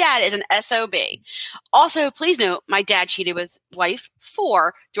that my dad is an SOB. Also, please note, my dad cheated with wife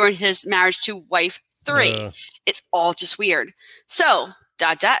 4 during his marriage to wife 3. It's all just weird. So, ...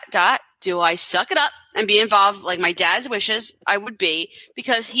 do I suck it up and be involved like my dad's wishes I would be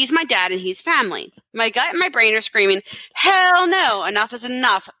because he's my dad and he's family? My gut and my brain are screaming, hell no, enough is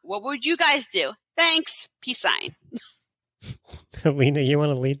enough. What would you guys do? Thanks. Peace sign. Alina, you want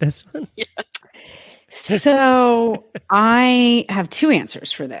to lead this one? Yeah. So I have 2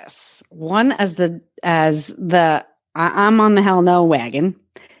 answers for this. One as I'm on the hell no wagon.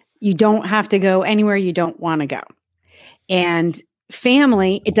 You don't have to go anywhere you don't want to go. And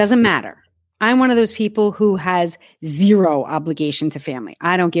family, it doesn't matter. I'm one of those people who has 0 obligation to family.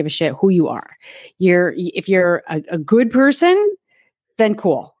 I don't give a shit who you are. If you're a good person, then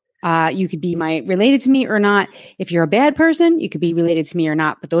cool. You could be related to me or not. If you're a bad person, you could be related to me or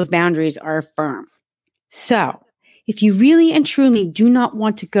not, but those boundaries are firm. So if you really and truly do not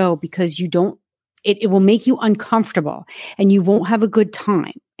want to go because you don't, it will make you uncomfortable and you won't have a good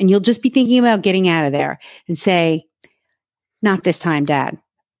time. And you'll just be thinking about getting out of there and say, not this time, Dad.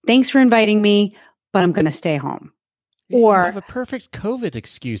 Thanks for inviting me, but I'm going to stay home. Or you have a perfect COVID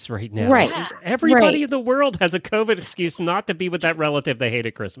excuse right now. Right. Everybody in the world has a COVID excuse not to be with that relative they hate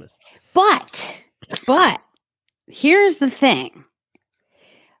at Christmas. But here's the thing.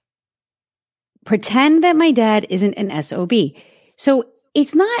 Pretend that my dad isn't an SOB. So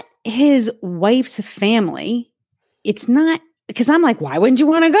it's not his wife's family. It's not. Because I'm like, why wouldn't you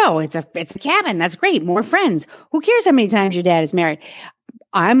want to go? It's a cabin. That's great. More friends. Who cares how many times your dad is married?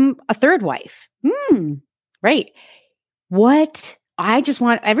 I'm a third wife. Right. What? I just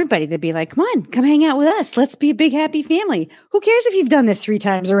want everybody to be like, come hang out with us. Let's be a big, happy family. Who cares if you've done this 3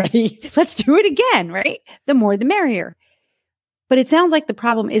 times already? Let's do it again, right? The more, the merrier. But it sounds like the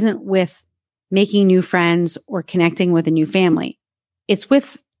problem isn't with making new friends or connecting with a new family. It's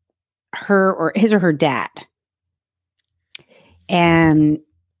with her or his or her dad. And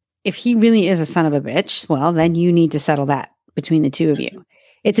if he really is a son of a bitch, well, then you need to settle that between the 2 of you.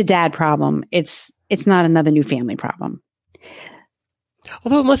 It's a dad problem. It's not another new family problem.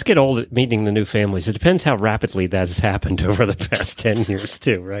 Although it must get old at meeting the new families. It depends how rapidly that has happened over the past 10 years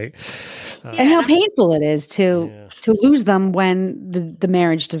too, right? And how painful it is to lose them when the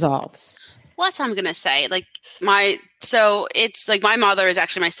marriage dissolves. Well, that's what I'm going to say. So it's like my mother is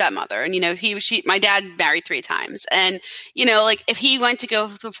actually my stepmother, and my dad married 3 times, and if he went to go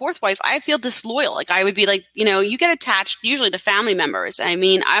to a 4th wife, I feel disloyal. Like I would be like, you get attached usually to family members. I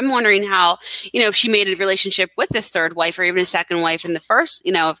mean, I'm wondering how, if she made a relationship with this 3rd wife or even a 2nd wife in the first,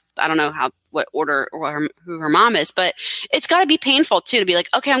 I don't know what order or who her mom is, but it's got to be painful too to be like,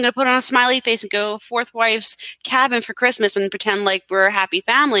 okay, I'm going to put on a smiley face and go 4th wife's cabin for Christmas and pretend like we're a happy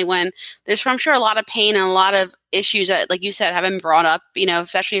family when there's, I'm sure, a lot of pain and a lot of issues that, like you said, have been brought up,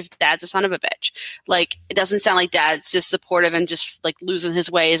 especially if dad's a son of a bitch. Like, it doesn't sound like dad's just supportive and just like losing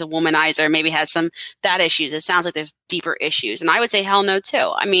his way as a womanizer, maybe has some dad issues. It sounds like there's deeper issues. And I would say hell no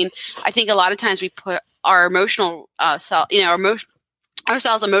too. I mean, I think a lot of times we put our emotional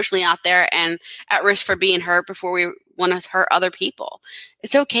ourselves emotionally out there and at risk for being hurt before we want to hurt other people.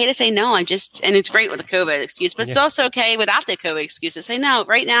 It's okay to say no. And it's great with the COVID excuse, but it's also okay without the COVID excuse to say no.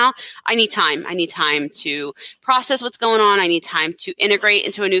 Right now, I need time. I need time to process what's going on. I need time to integrate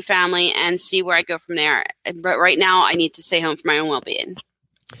into a new family and see where I go from there. But right now, I need to stay home for my own well-being.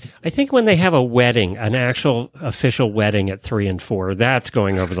 I think when they have a wedding, an actual official wedding at 3 and 4, that's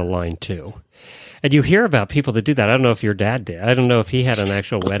going over the line too. And you hear about people that do that. I don't know if your dad did. I don't know if he had an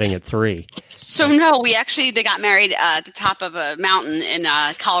actual wedding at 3. So no, they got married at the top of a mountain in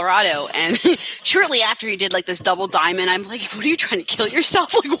Colorado. And shortly after he did like this double diamond, I'm like, what are you trying to kill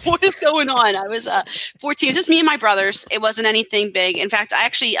yourself? Like, what is going on? I was 14. It was just me and my brothers. It wasn't anything big. In fact, I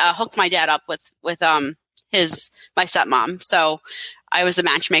actually hooked my dad up with my stepmom. So I was the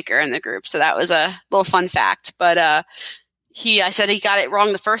matchmaker in the group. So that was a little fun fact. But I said he got it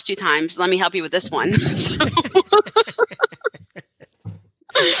wrong the first 2 times. Let me help you with this one.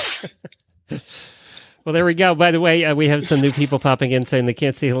 Well, there we go. By the way, we have some new people popping in saying they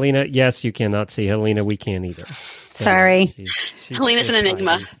can't see Helena. Yes, you cannot see Helena. We can't either. So sorry. Helena's an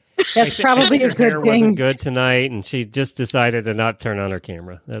enigma. That's probably a good hair thing. Wasn't good tonight, and she just decided to not turn on her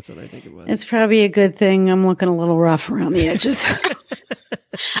camera. That's what I think it was. It's probably a good thing. I'm looking a little rough around the edges.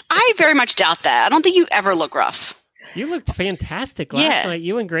 I very much doubt that. I don't think you ever look rough. You looked fantastic last night.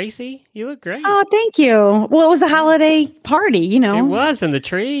 You and Gracie, you look great. Oh, thank you. Well, it was a holiday party, you know. It was in the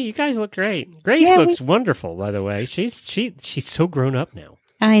tree. You guys look great. Grace looks wonderful, by the way. She's so grown up now.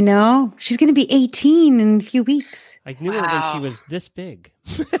 I know. She's going to be 18 in a few weeks. I knew her when she was this big.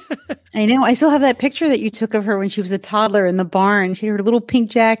 I know. I still have that picture that you took of her when she was a toddler in the barn. She had her little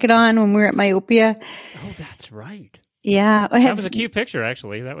pink jacket on when we were at Myopia. Oh, that's right. Yeah. That was a cute picture,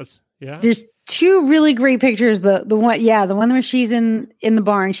 actually. That was, yeah. There's 2 really great pictures. The one where she's in the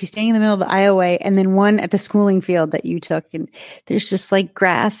barn, she's staying in the middle of the aisleway, and then one at the schooling field that you took. And there's just like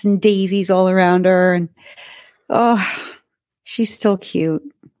grass and daisies all around her. And she's still cute.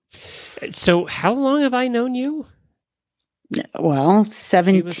 So how long have I known you? Well,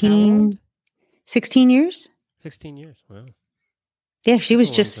 16 years. 16 years. Wow. Yeah, she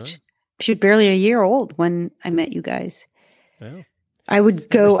was barely a year old when I met you guys. Wow. I'd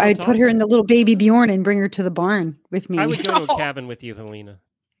put her in the little baby Bjorn and bring her to the barn with me. I would go to a cabin with you, Helena.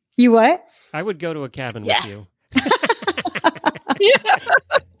 You what? I would go to a cabin with you.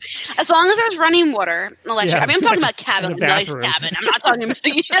 As long as there's running water, electric. I mean, I'm talking about cabin, a nice cabin. I'm not talking about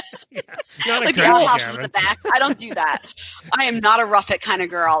not like real houses in the back. I don't do that. I am not a rough it kind of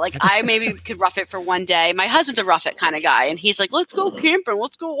girl. Like I maybe could rough it for one day. My husband's a rough it kind of guy, and he's like, "Let's go camping.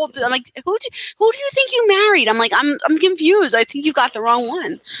 Let's go." I'm like, "Who do you think you married?" I'm like, "I'm confused. I think you got the wrong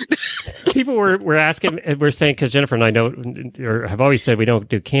one." People were asking, we're saying, because Jennifer and I have always said we don't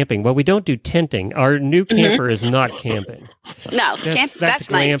do camping. Well, we don't do tenting. Our new camper is not camping. No, that's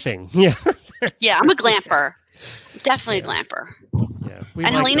nice. Glamping. Yeah. Yeah, I'm a glamper. Definitely a glamper. Yeah. And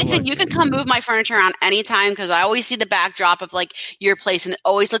Helena, you can come move my furniture around anytime because I always see the backdrop of like your place and it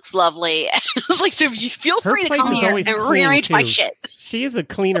always looks lovely. It's like, so you feel free to come here and rearrange my shit. She is a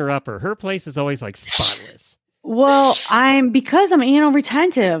cleaner upper. Her place is always like spotless. Well, because I'm anal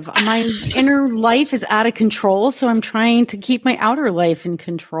retentive. My inner life is out of control, so I'm trying to keep my outer life in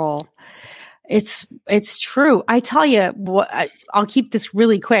control. It's true. I tell you what, I'll keep this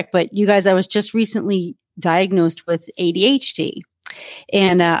really quick, but you guys, I was just recently diagnosed with ADHD,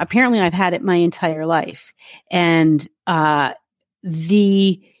 and apparently I've had it my entire life. And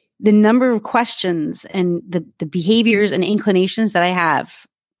the number of questions and the behaviors and inclinations that I have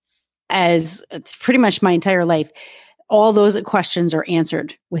as pretty much my entire life, all those questions are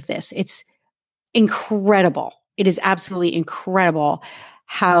answered with this. It's incredible. It is absolutely incredible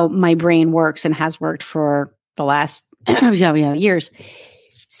how my brain works and has worked for the last years.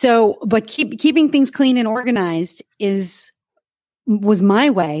 So, but keeping things clean and organized was my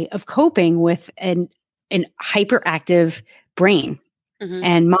way of coping with an hyperactive brain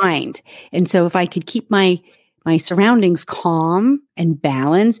and mind. And so if I could keep my surroundings calm and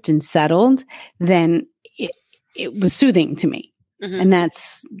balanced and settled, then it was soothing to me. And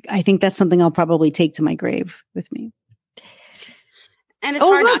I think that's something I'll probably take to my grave with me. And it's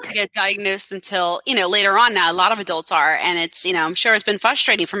hard not to get diagnosed until, later on now. A lot of adults are. And it's, I'm sure it's been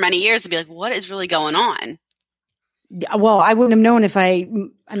frustrating for many years to be like, what is really going on? Well, I wouldn't have known if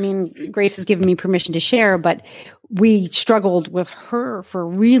Grace has given me permission to share, but we struggled with her for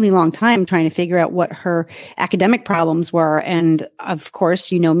a really long time trying to figure out what her academic problems were. And of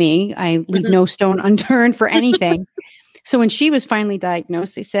course, you know me, I leave no stone unturned for anything. So when she was finally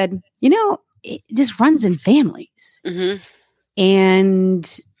diagnosed, they said, this runs in families.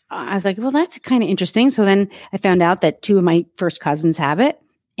 And I was like, well, that's kind of interesting. So then I found out that two of my first cousins have it,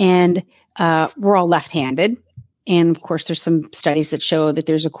 and we're all left-handed. And of course, there's some studies that show that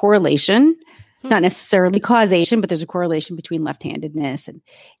there's a correlation, not necessarily causation, but there's a correlation between left-handedness and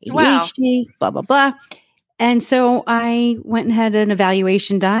ADHD, blah, blah, blah. And so I went and had an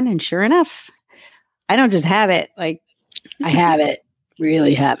evaluation done. And sure enough, I don't just have it. Like, I have it,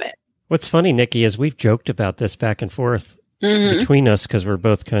 really have it. What's funny, Nikki, is we've joked about this back and forth between us because we're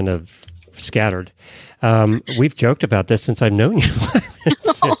both kind of scattered. We've joked about this since I've known you.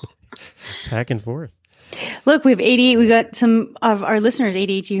 Back and forth. Look, we have 88. We got some of our listeners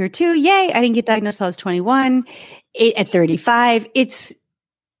ADHD here too. Yay. I didn't get diagnosed until I was 21. At 35.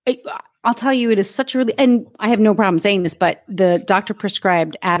 I'll tell you, it is such a really, and I have no problem saying this, but the doctor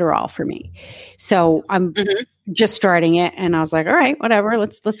prescribed Adderall for me. So I'm just starting it. And I was like, all right, whatever,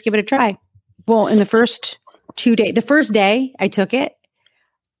 let's give it a try. Well, in the first 2 days, the first day I took it,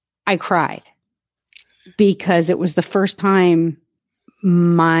 I cried because it was the first time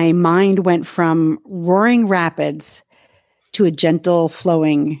my mind went from roaring rapids to a gentle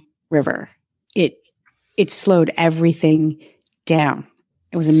flowing river. It slowed everything down.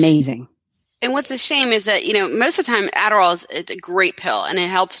 It was amazing. And what's a shame is that, most of the time Adderall is a great pill and it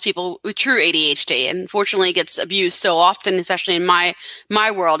helps people with true ADHD. And unfortunately it gets abused so often, especially in my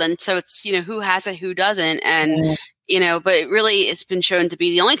world. And so it's, who has it, who doesn't. And, but it really, it's been shown to be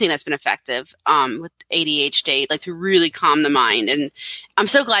the only thing that's been effective with ADHD, like to really calm the mind. And I'm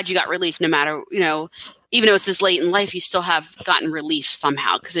so glad you got relief no matter, even though it's this late in life, you still have gotten relief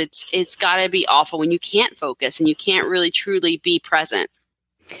somehow, because it's got to be awful when you can't focus and you can't really truly be present.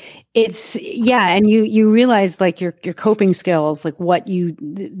 And you realize like your coping skills, like what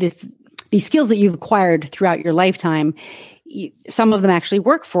these skills that you've acquired throughout your lifetime, some of them actually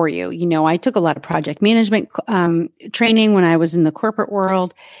work for you. I took a lot of project management training when I was in the corporate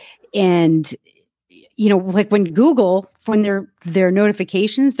world, and like when Google, when their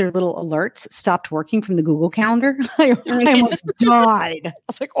notifications, their little alerts stopped working from the Google Calendar, I almost died. I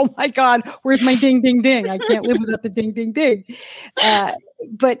was like, oh my God, where's my ding, ding, ding? I can't live without the ding, ding, ding.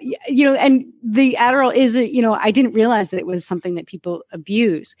 But, and the Adderall is, I didn't realize that it was something that people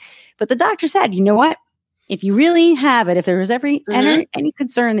abuse. But the doctor said, you know what? If you really have it, if there was any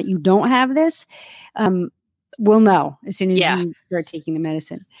concern that you don't have this, we'll know as soon as you start taking the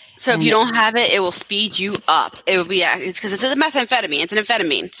medicine. So if you don't have it, it will speed you up. It will be, it's because it's a methamphetamine. It's an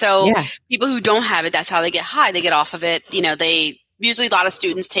amphetamine. So people who don't have it, that's how they get high. They get off of it. Usually a lot of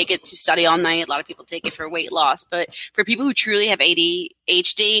students take it to study all night. A lot of people take it for weight loss. But for people who truly have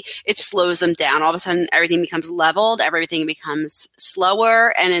ADHD, it slows them down. All of a sudden, everything becomes leveled. Everything becomes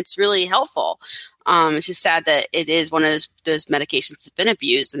slower. And it's really helpful. It's just sad that it is one of those medications that's been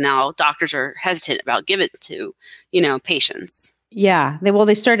abused. And now doctors are hesitant about giving it to, patients. Yeah.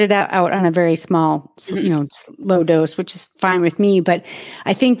 They started out on a very small, low dose, which is fine with me. But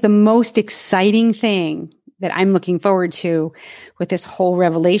I think the most exciting thing that I'm looking forward to with this whole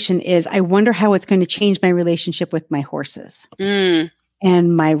revelation is I wonder how it's going to change my relationship with my horses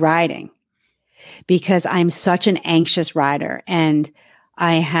and my riding, because I'm such an anxious rider and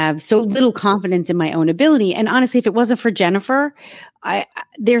I have so little confidence in my own ability. And honestly, if it wasn't for Jennifer, I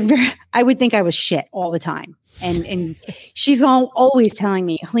would think I was shit all the time. And she's always telling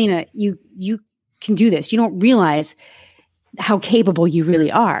me, Helena, you can do this. You don't realize how capable you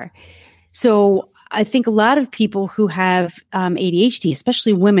really are. So I think a lot of people who have ADHD,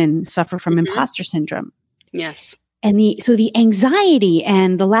 especially women, suffer from imposter syndrome. Yes. And the anxiety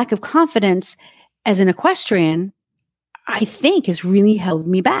and the lack of confidence as an equestrian, I think, has really held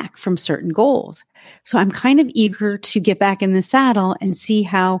me back from certain goals. So I'm kind of eager to get back in the saddle and see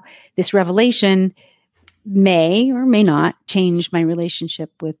how this revelation may or may not change my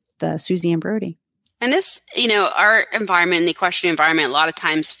relationship with Susie and Brody. And this, our environment, the equestrian environment, a lot of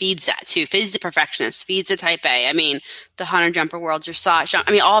times feeds that too, feeds the perfectionist, feeds the type A. I mean, the hunter jumper worlds are such, a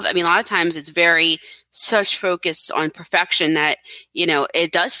lot of times it's very such focus on perfection that,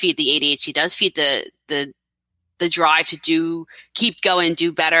 it does feed the ADHD, does feed the drive to keep going,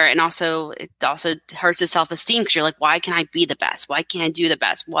 do better. And also, it also hurts the self-esteem because you're like, why can't I be the best? Why can't I do the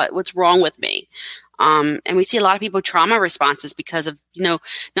best? What's wrong with me? And we see a lot of people with trauma responses because of,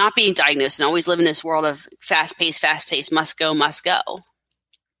 not being diagnosed and always live in this world of fast paced, must go.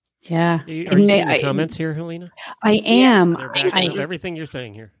 Yeah. Are you seeing the comments here, Helena? I am. Everything you're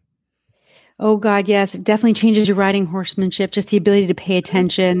saying here. Oh God, yes. It definitely changes your riding horsemanship, just the ability to pay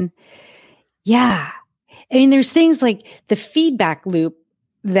attention. Yeah. I mean, there's things like the feedback loop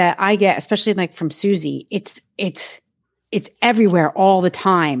that I get, especially like from Susie. It's it's everywhere all the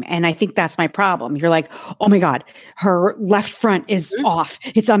time. And I think that's my problem. You're like, oh my God, her left front is off.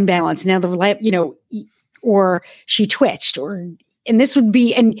 It's unbalanced. Now the right, or she twitched and this would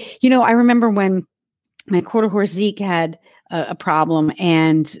be, and I remember when my quarter horse Zeke had a problem,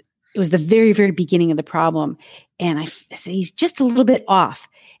 and it was the very, very beginning of the problem. And I said, he's just a little bit off.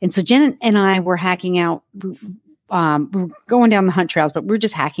 And so Jen and I were hacking out. We were going down the hunt trails, but we were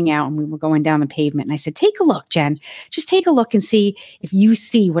just hacking out, and we were going down the pavement. And I said, take a look, Jen, just take a look and see if you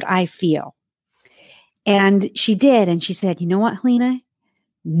see what I feel. And she did. And she said, you know what, Helena?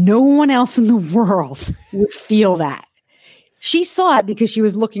 No one else in the world would feel that. She saw it because she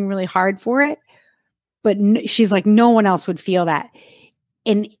was looking really hard for it. But she's like, no one else would feel that.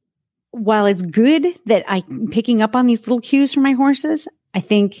 And while it's good that I'm picking up on these little cues from my horses, I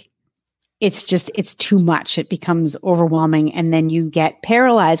think it's too much. It becomes overwhelming. And then you get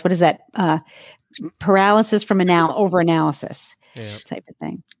paralyzed. What is that? Paralysis from over-analysis type of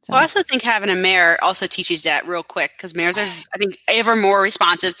thing. So. I also think having a mare also teaches that real quick, because mares are, I think, ever more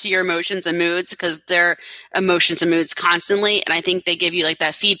responsive to your emotions and moods, because they're emotions and moods constantly. And I think they give you like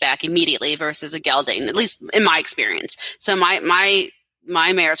that feedback immediately versus a gelding, at least in my experience. So my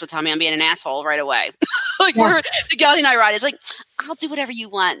mares will tell me I'm being an asshole right away. The gelding I ride is like, I'll do whatever you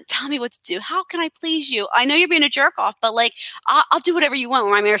want. Tell me what to do. How can I please you? I know you're being a jerk off, but like, I'll do whatever you want.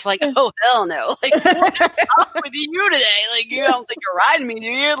 When my mare's like, oh, hell no. Like, what's up with you today? Like, you don't think you're riding me, do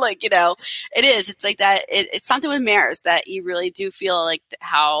you? Like, it is. It's like that. It's something with mares that you really do feel like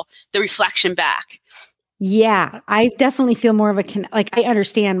how the reflection back. Yeah, I definitely feel more of I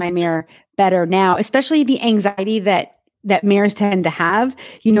understand my mare better now, especially the anxiety that mares tend to have.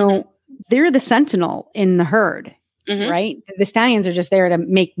 They're the sentinel in the herd. Mm-hmm. Right. The stallions are just there to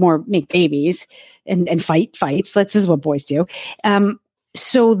make babies and fights. This is what boys do.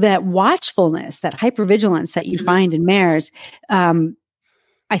 So that watchfulness, that hypervigilance that you find in mares,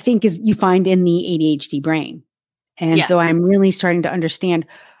 I think you find in the ADHD brain. And so I'm really starting to understand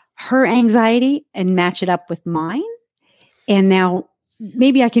her anxiety and match it up with mine. And now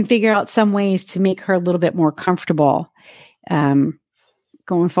maybe I can figure out some ways to make her a little bit more comfortable,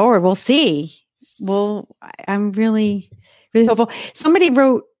 going forward. We'll see. I'm really, really hopeful. Somebody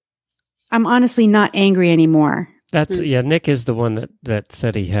wrote, I'm honestly not angry anymore. Nick is the one that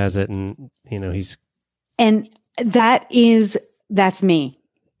said he has it, and he's. And that's me,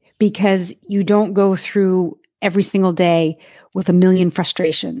 because you don't go through every single day with a million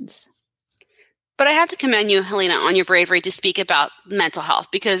frustrations. But I have to commend you, Helena, on your bravery to speak about mental health,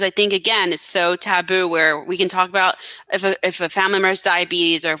 because I think, again, it's so taboo where we can talk about if a family member has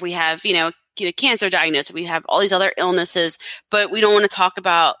diabetes, or if we have, cancer diagnosis, we have all these other illnesses, but we don't want to talk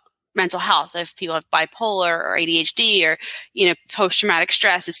about mental health. If people have bipolar or ADHD or, post-traumatic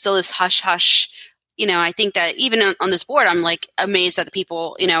stress, it's still this hush-hush. I think that even on this board, I'm like amazed that the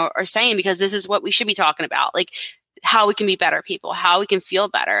people, are saying, because this is what we should be talking about. Like, how we can be better people, how we can feel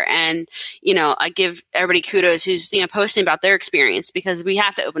better. And, I give everybody kudos who's, posting about their experience, because we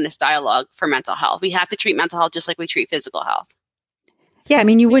have to open this dialogue for mental health. We have to treat mental health just like we treat physical health. Yeah. I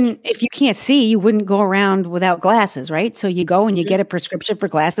mean, you wouldn't, if you can't see, you wouldn't go around without glasses, right? So you go and you get a prescription for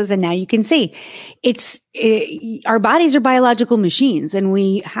glasses, and now you can see. Our bodies are biological machines, and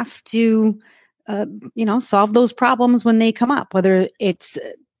we have to, solve those problems when they come up, whether it's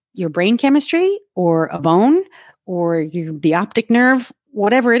your brain chemistry or a bone or the optic nerve,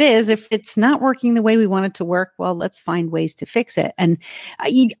 whatever it is. If it's not working the way we want it to work, well, let's find ways to fix it. And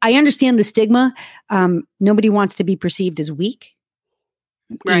I understand the stigma. Nobody wants to be perceived as weak,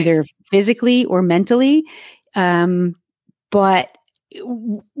 right, either physically or mentally. But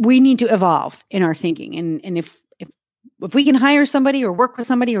we need to evolve in our thinking. And if we can hire somebody or work with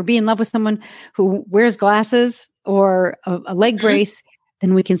somebody or be in love with someone who wears glasses or a leg brace,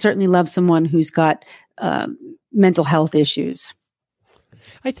 then we can certainly love someone who's got mental health issues.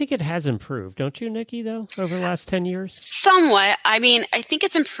 I think it has improved, don't you, Nikki, though, over the last 10 years? Somewhat. I mean, I think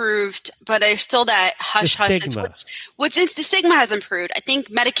it's improved, but there's still that hush-hush. The stigma has improved. I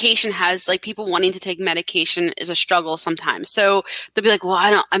think medication has, like, people wanting to take medication is a struggle sometimes. So they'll be like,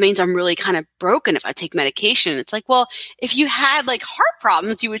 well, I'm really kind of broken if I take medication. It's like, well, if you had, like, heart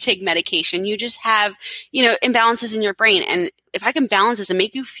problems, you would take medication. You just have, imbalances in your brain. And if I can balance this and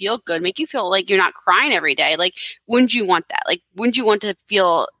make you feel good, make you feel like you're not crying every day, like, wouldn't you want that? Like, wouldn't you want to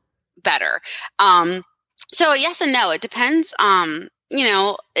feel better? So yes and no. It depends.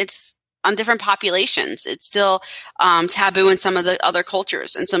 It's on different populations. It's still taboo in some of the other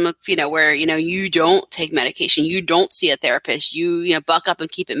cultures, and some of, where, you don't take medication, you don't see a therapist, you buck up and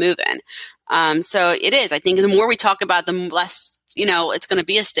keep it moving. So it is. I think the more we talk about, the less it's going to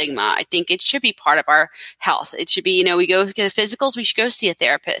be a stigma. I think it should be part of our health. It should be, we go get physicals, we should go see a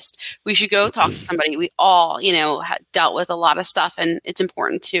therapist. We should go talk to somebody. We all, dealt with a lot of stuff, and it's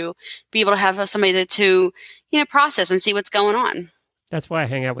important to be able to have somebody to process and see what's going on. That's why I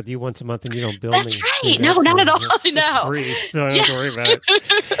hang out with you once a month and you don't bill That's me. Right. No, not at all. No. Free, so I don't have to worry about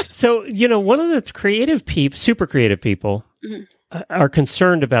it. So, one of the super creative people are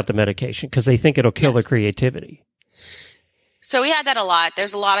concerned about the medication because they think it'll kill the creativity. So we had that a lot.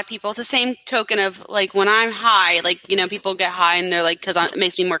 There's a lot of people. It's the same token of like when I'm high, people get high and they're like, because it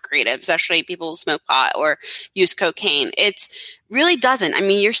makes me more creative, especially people who smoke pot or use cocaine. It's really doesn't. I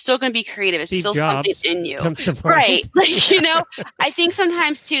mean, you're still going to be creative. It's Steve still Jobs something in you. Right. I think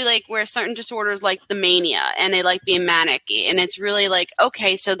sometimes too, where certain disorders like the mania and they like being manic, and it's really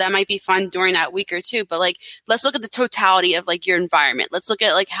okay, so that might be fun during that week or two, but let's look at the totality of your environment. Let's look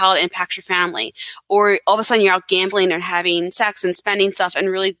at how it impacts your family, or all of a sudden you're out gambling and having sex and spending stuff and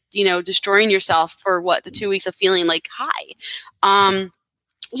really, destroying yourself for the 2 weeks of feeling high.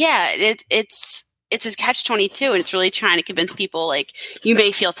 It's a catch-22, and it's really trying to convince people you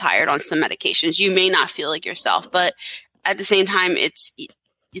may feel tired on some medications. You may not feel like yourself, but at the same time, it's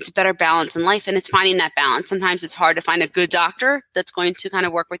a better balance in life, and it's finding that balance. Sometimes it's hard to find a good doctor that's going to kind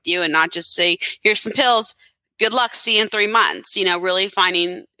of work with you and not just say, here's some pills, good luck, see you in 3 months. Really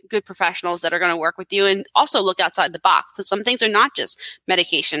finding good professionals that are going to work with you, and also look outside the box, because some things are not just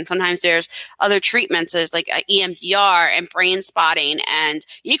medication. Sometimes there's other treatments. There's EMDR and brain spotting and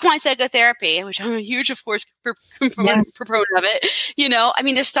equine psychotherapy, which I'm a huge, of course, proponent of it.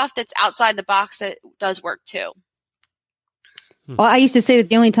 There's stuff that's outside the box that does work too. Well, I used to say that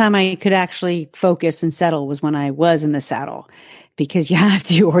the only time I could actually focus and settle was when I was in the saddle, because you have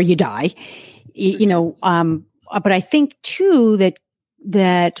to or you die. But I think too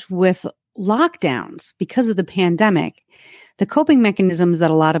that with lockdowns, because of the pandemic, the coping mechanisms that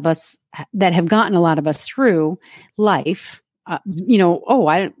have gotten a lot of us through life,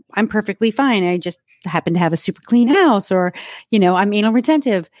 I'm perfectly fine. I just happen to have a super clean house, or, I'm anal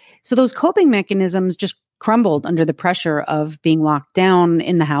retentive. So those coping mechanisms just crumbled under the pressure of being locked down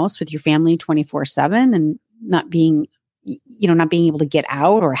in the house with your family 24/7 and not being able to get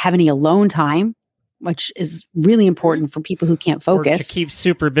out or have any alone time, which is really important for people who can't focus. Or to keep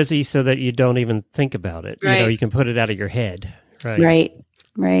super busy so that you don't even think about it. Right. You can put it out of your head. Right.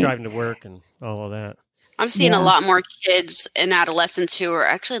 Driving to work and all of that. I'm seeing a lot more kids and adolescents who are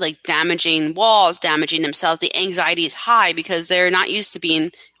actually damaging walls, damaging themselves. The anxiety is high because they're not used to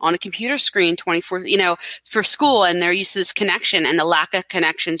being on a computer screen 24, for school, and they're used to this connection, and the lack of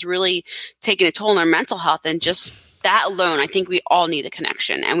connections really taking a toll on their mental health. And just that alone, I think we all need a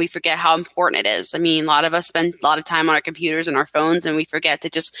connection, and we forget how important it is. I mean, a lot of us spend a lot of time on our computers and our phones, and we forget to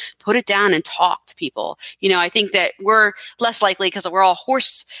just put it down and talk to people. I think that we're less likely because we're all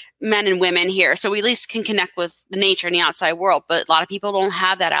horse men and women here, so we at least can connect with the nature and the outside world. But a lot of people don't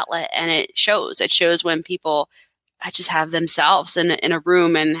have that outlet, and it shows. It shows when people just have themselves in a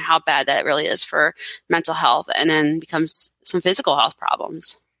room, and how bad that really is for mental health, and then becomes some physical health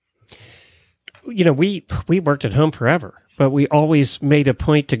problems. We worked at home forever, but we always made a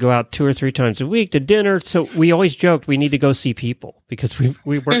point to go out 2 or 3 times a week to dinner. So we always joked we need to go see people, because we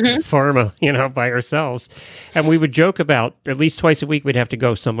worked in pharma, by ourselves. And we would joke about at least twice a week we'd have to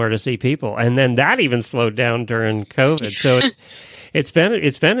go somewhere to see people. And then that even slowed down during COVID. So it's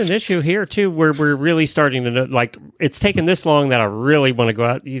been an issue here too, where we're really starting to know, it's taken this long that I really want to go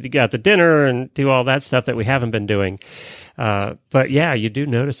out to dinner and do all that stuff that we haven't been doing. But yeah, you do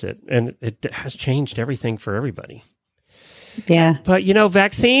notice it, and it has changed everything for everybody. Yeah. But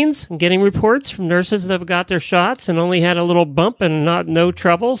vaccines, I'm getting reports from nurses that have got their shots and only had a little bump and no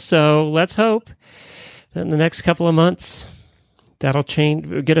trouble. So let's hope that in the next couple of months, that'll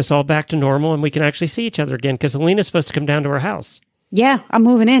change, get us all back to normal, and we can actually see each other again, because Alina's supposed to come down to our house. Yeah, I'm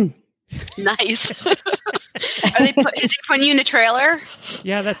moving in. Nice. Is he putting you in the trailer?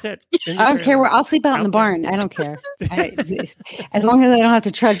 Yeah, that's it. I don't care. I'll sleep out in the barn. I don't care. As long as I don't have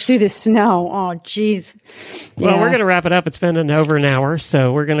to trudge through the snow. Oh, geez. Well, we're going to wrap it up. It's been over an hour,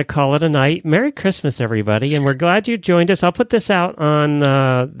 so we're going to call it a night. Merry Christmas, everybody, and we're glad you joined us. I'll put this out on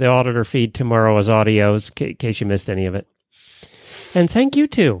the Auditor feed tomorrow as audios, in case you missed any of it. And thank you,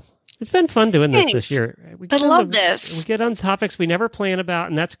 too. It's been fun doing this year. I love this. We get on topics we never plan about,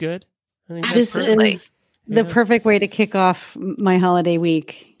 and that's good. I think this is the perfect way to kick off my holiday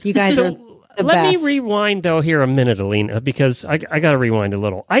week. You guys are the let best. me rewind, though, here a minute, Alina, because I got to rewind a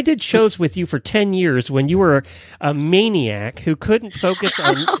little. I did shows with you for 10 years when you were a maniac who couldn't focus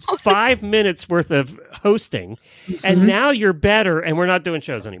on 5 minutes worth of hosting, and now you're better, and we're not doing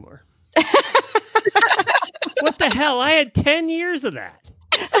shows anymore. What the hell? I had 10 years of that.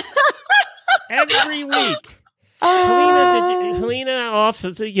 Every week. Helena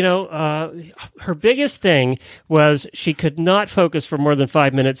her biggest thing was she could not focus for more than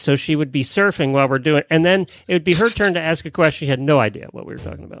 5 minutes, so she would be surfing while we're doing, and then it would be her turn to ask a question. She had no idea what we were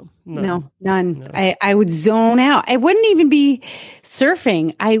talking about. None. I would zone out. I wouldn't even be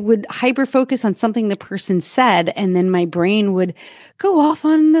surfing. I would hyper focus on something the person said, and then my brain would go off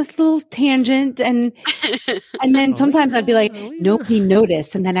on this little tangent, and then sometimes I'd be like, nobody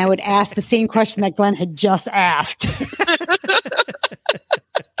noticed, and then I would ask the same question that Glenn had just asked.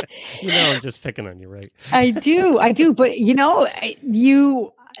 I'm just picking on you, right? I do, but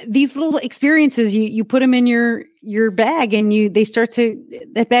these little experiences, you put them in your bag, and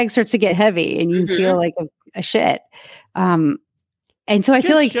that bag starts to get heavy, and you feel like a shit. And so I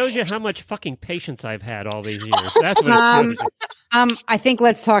feel like shows you how much fucking patience I've had all these years. That's what it shows you. I think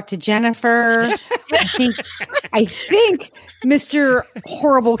let's talk to Jennifer. I think Mr.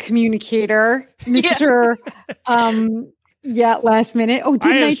 Horrible Communicator, Mr. Last minute. Oh,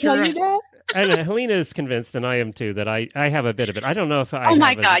 didn't I tell you that? And Helena is convinced, and I am too, that I have a bit of it. I don't know if I. Oh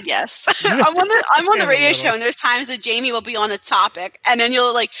my God, yes! I'm on the radio show, and there's times that Jamie will be on a topic, and then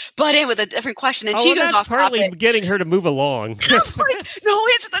you'll butt in with a different question, and she goes off partly topic. Getting her to move along. No,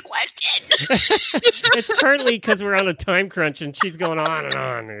 answer the question. It's partly because we're on a time crunch, and she's going on and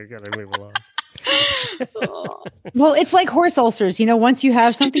on. You got to move along. Well, it's like horse ulcers. Once you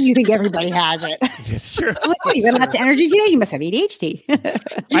have something, you think everybody has it. It's true. I'm like, oh, you got lots of energy today? You must have ADHD.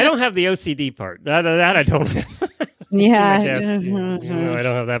 I don't have the OCD part. That I don't have. Yeah. I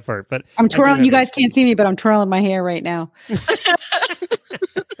don't have that part. But I'm twirling. You guys can't see me, but I'm twirling my hair right now.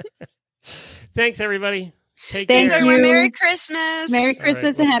 Thanks, everybody. Take Thank care. you. Merry Christmas. Merry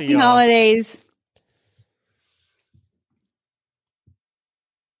Christmas All right, and happy holidays.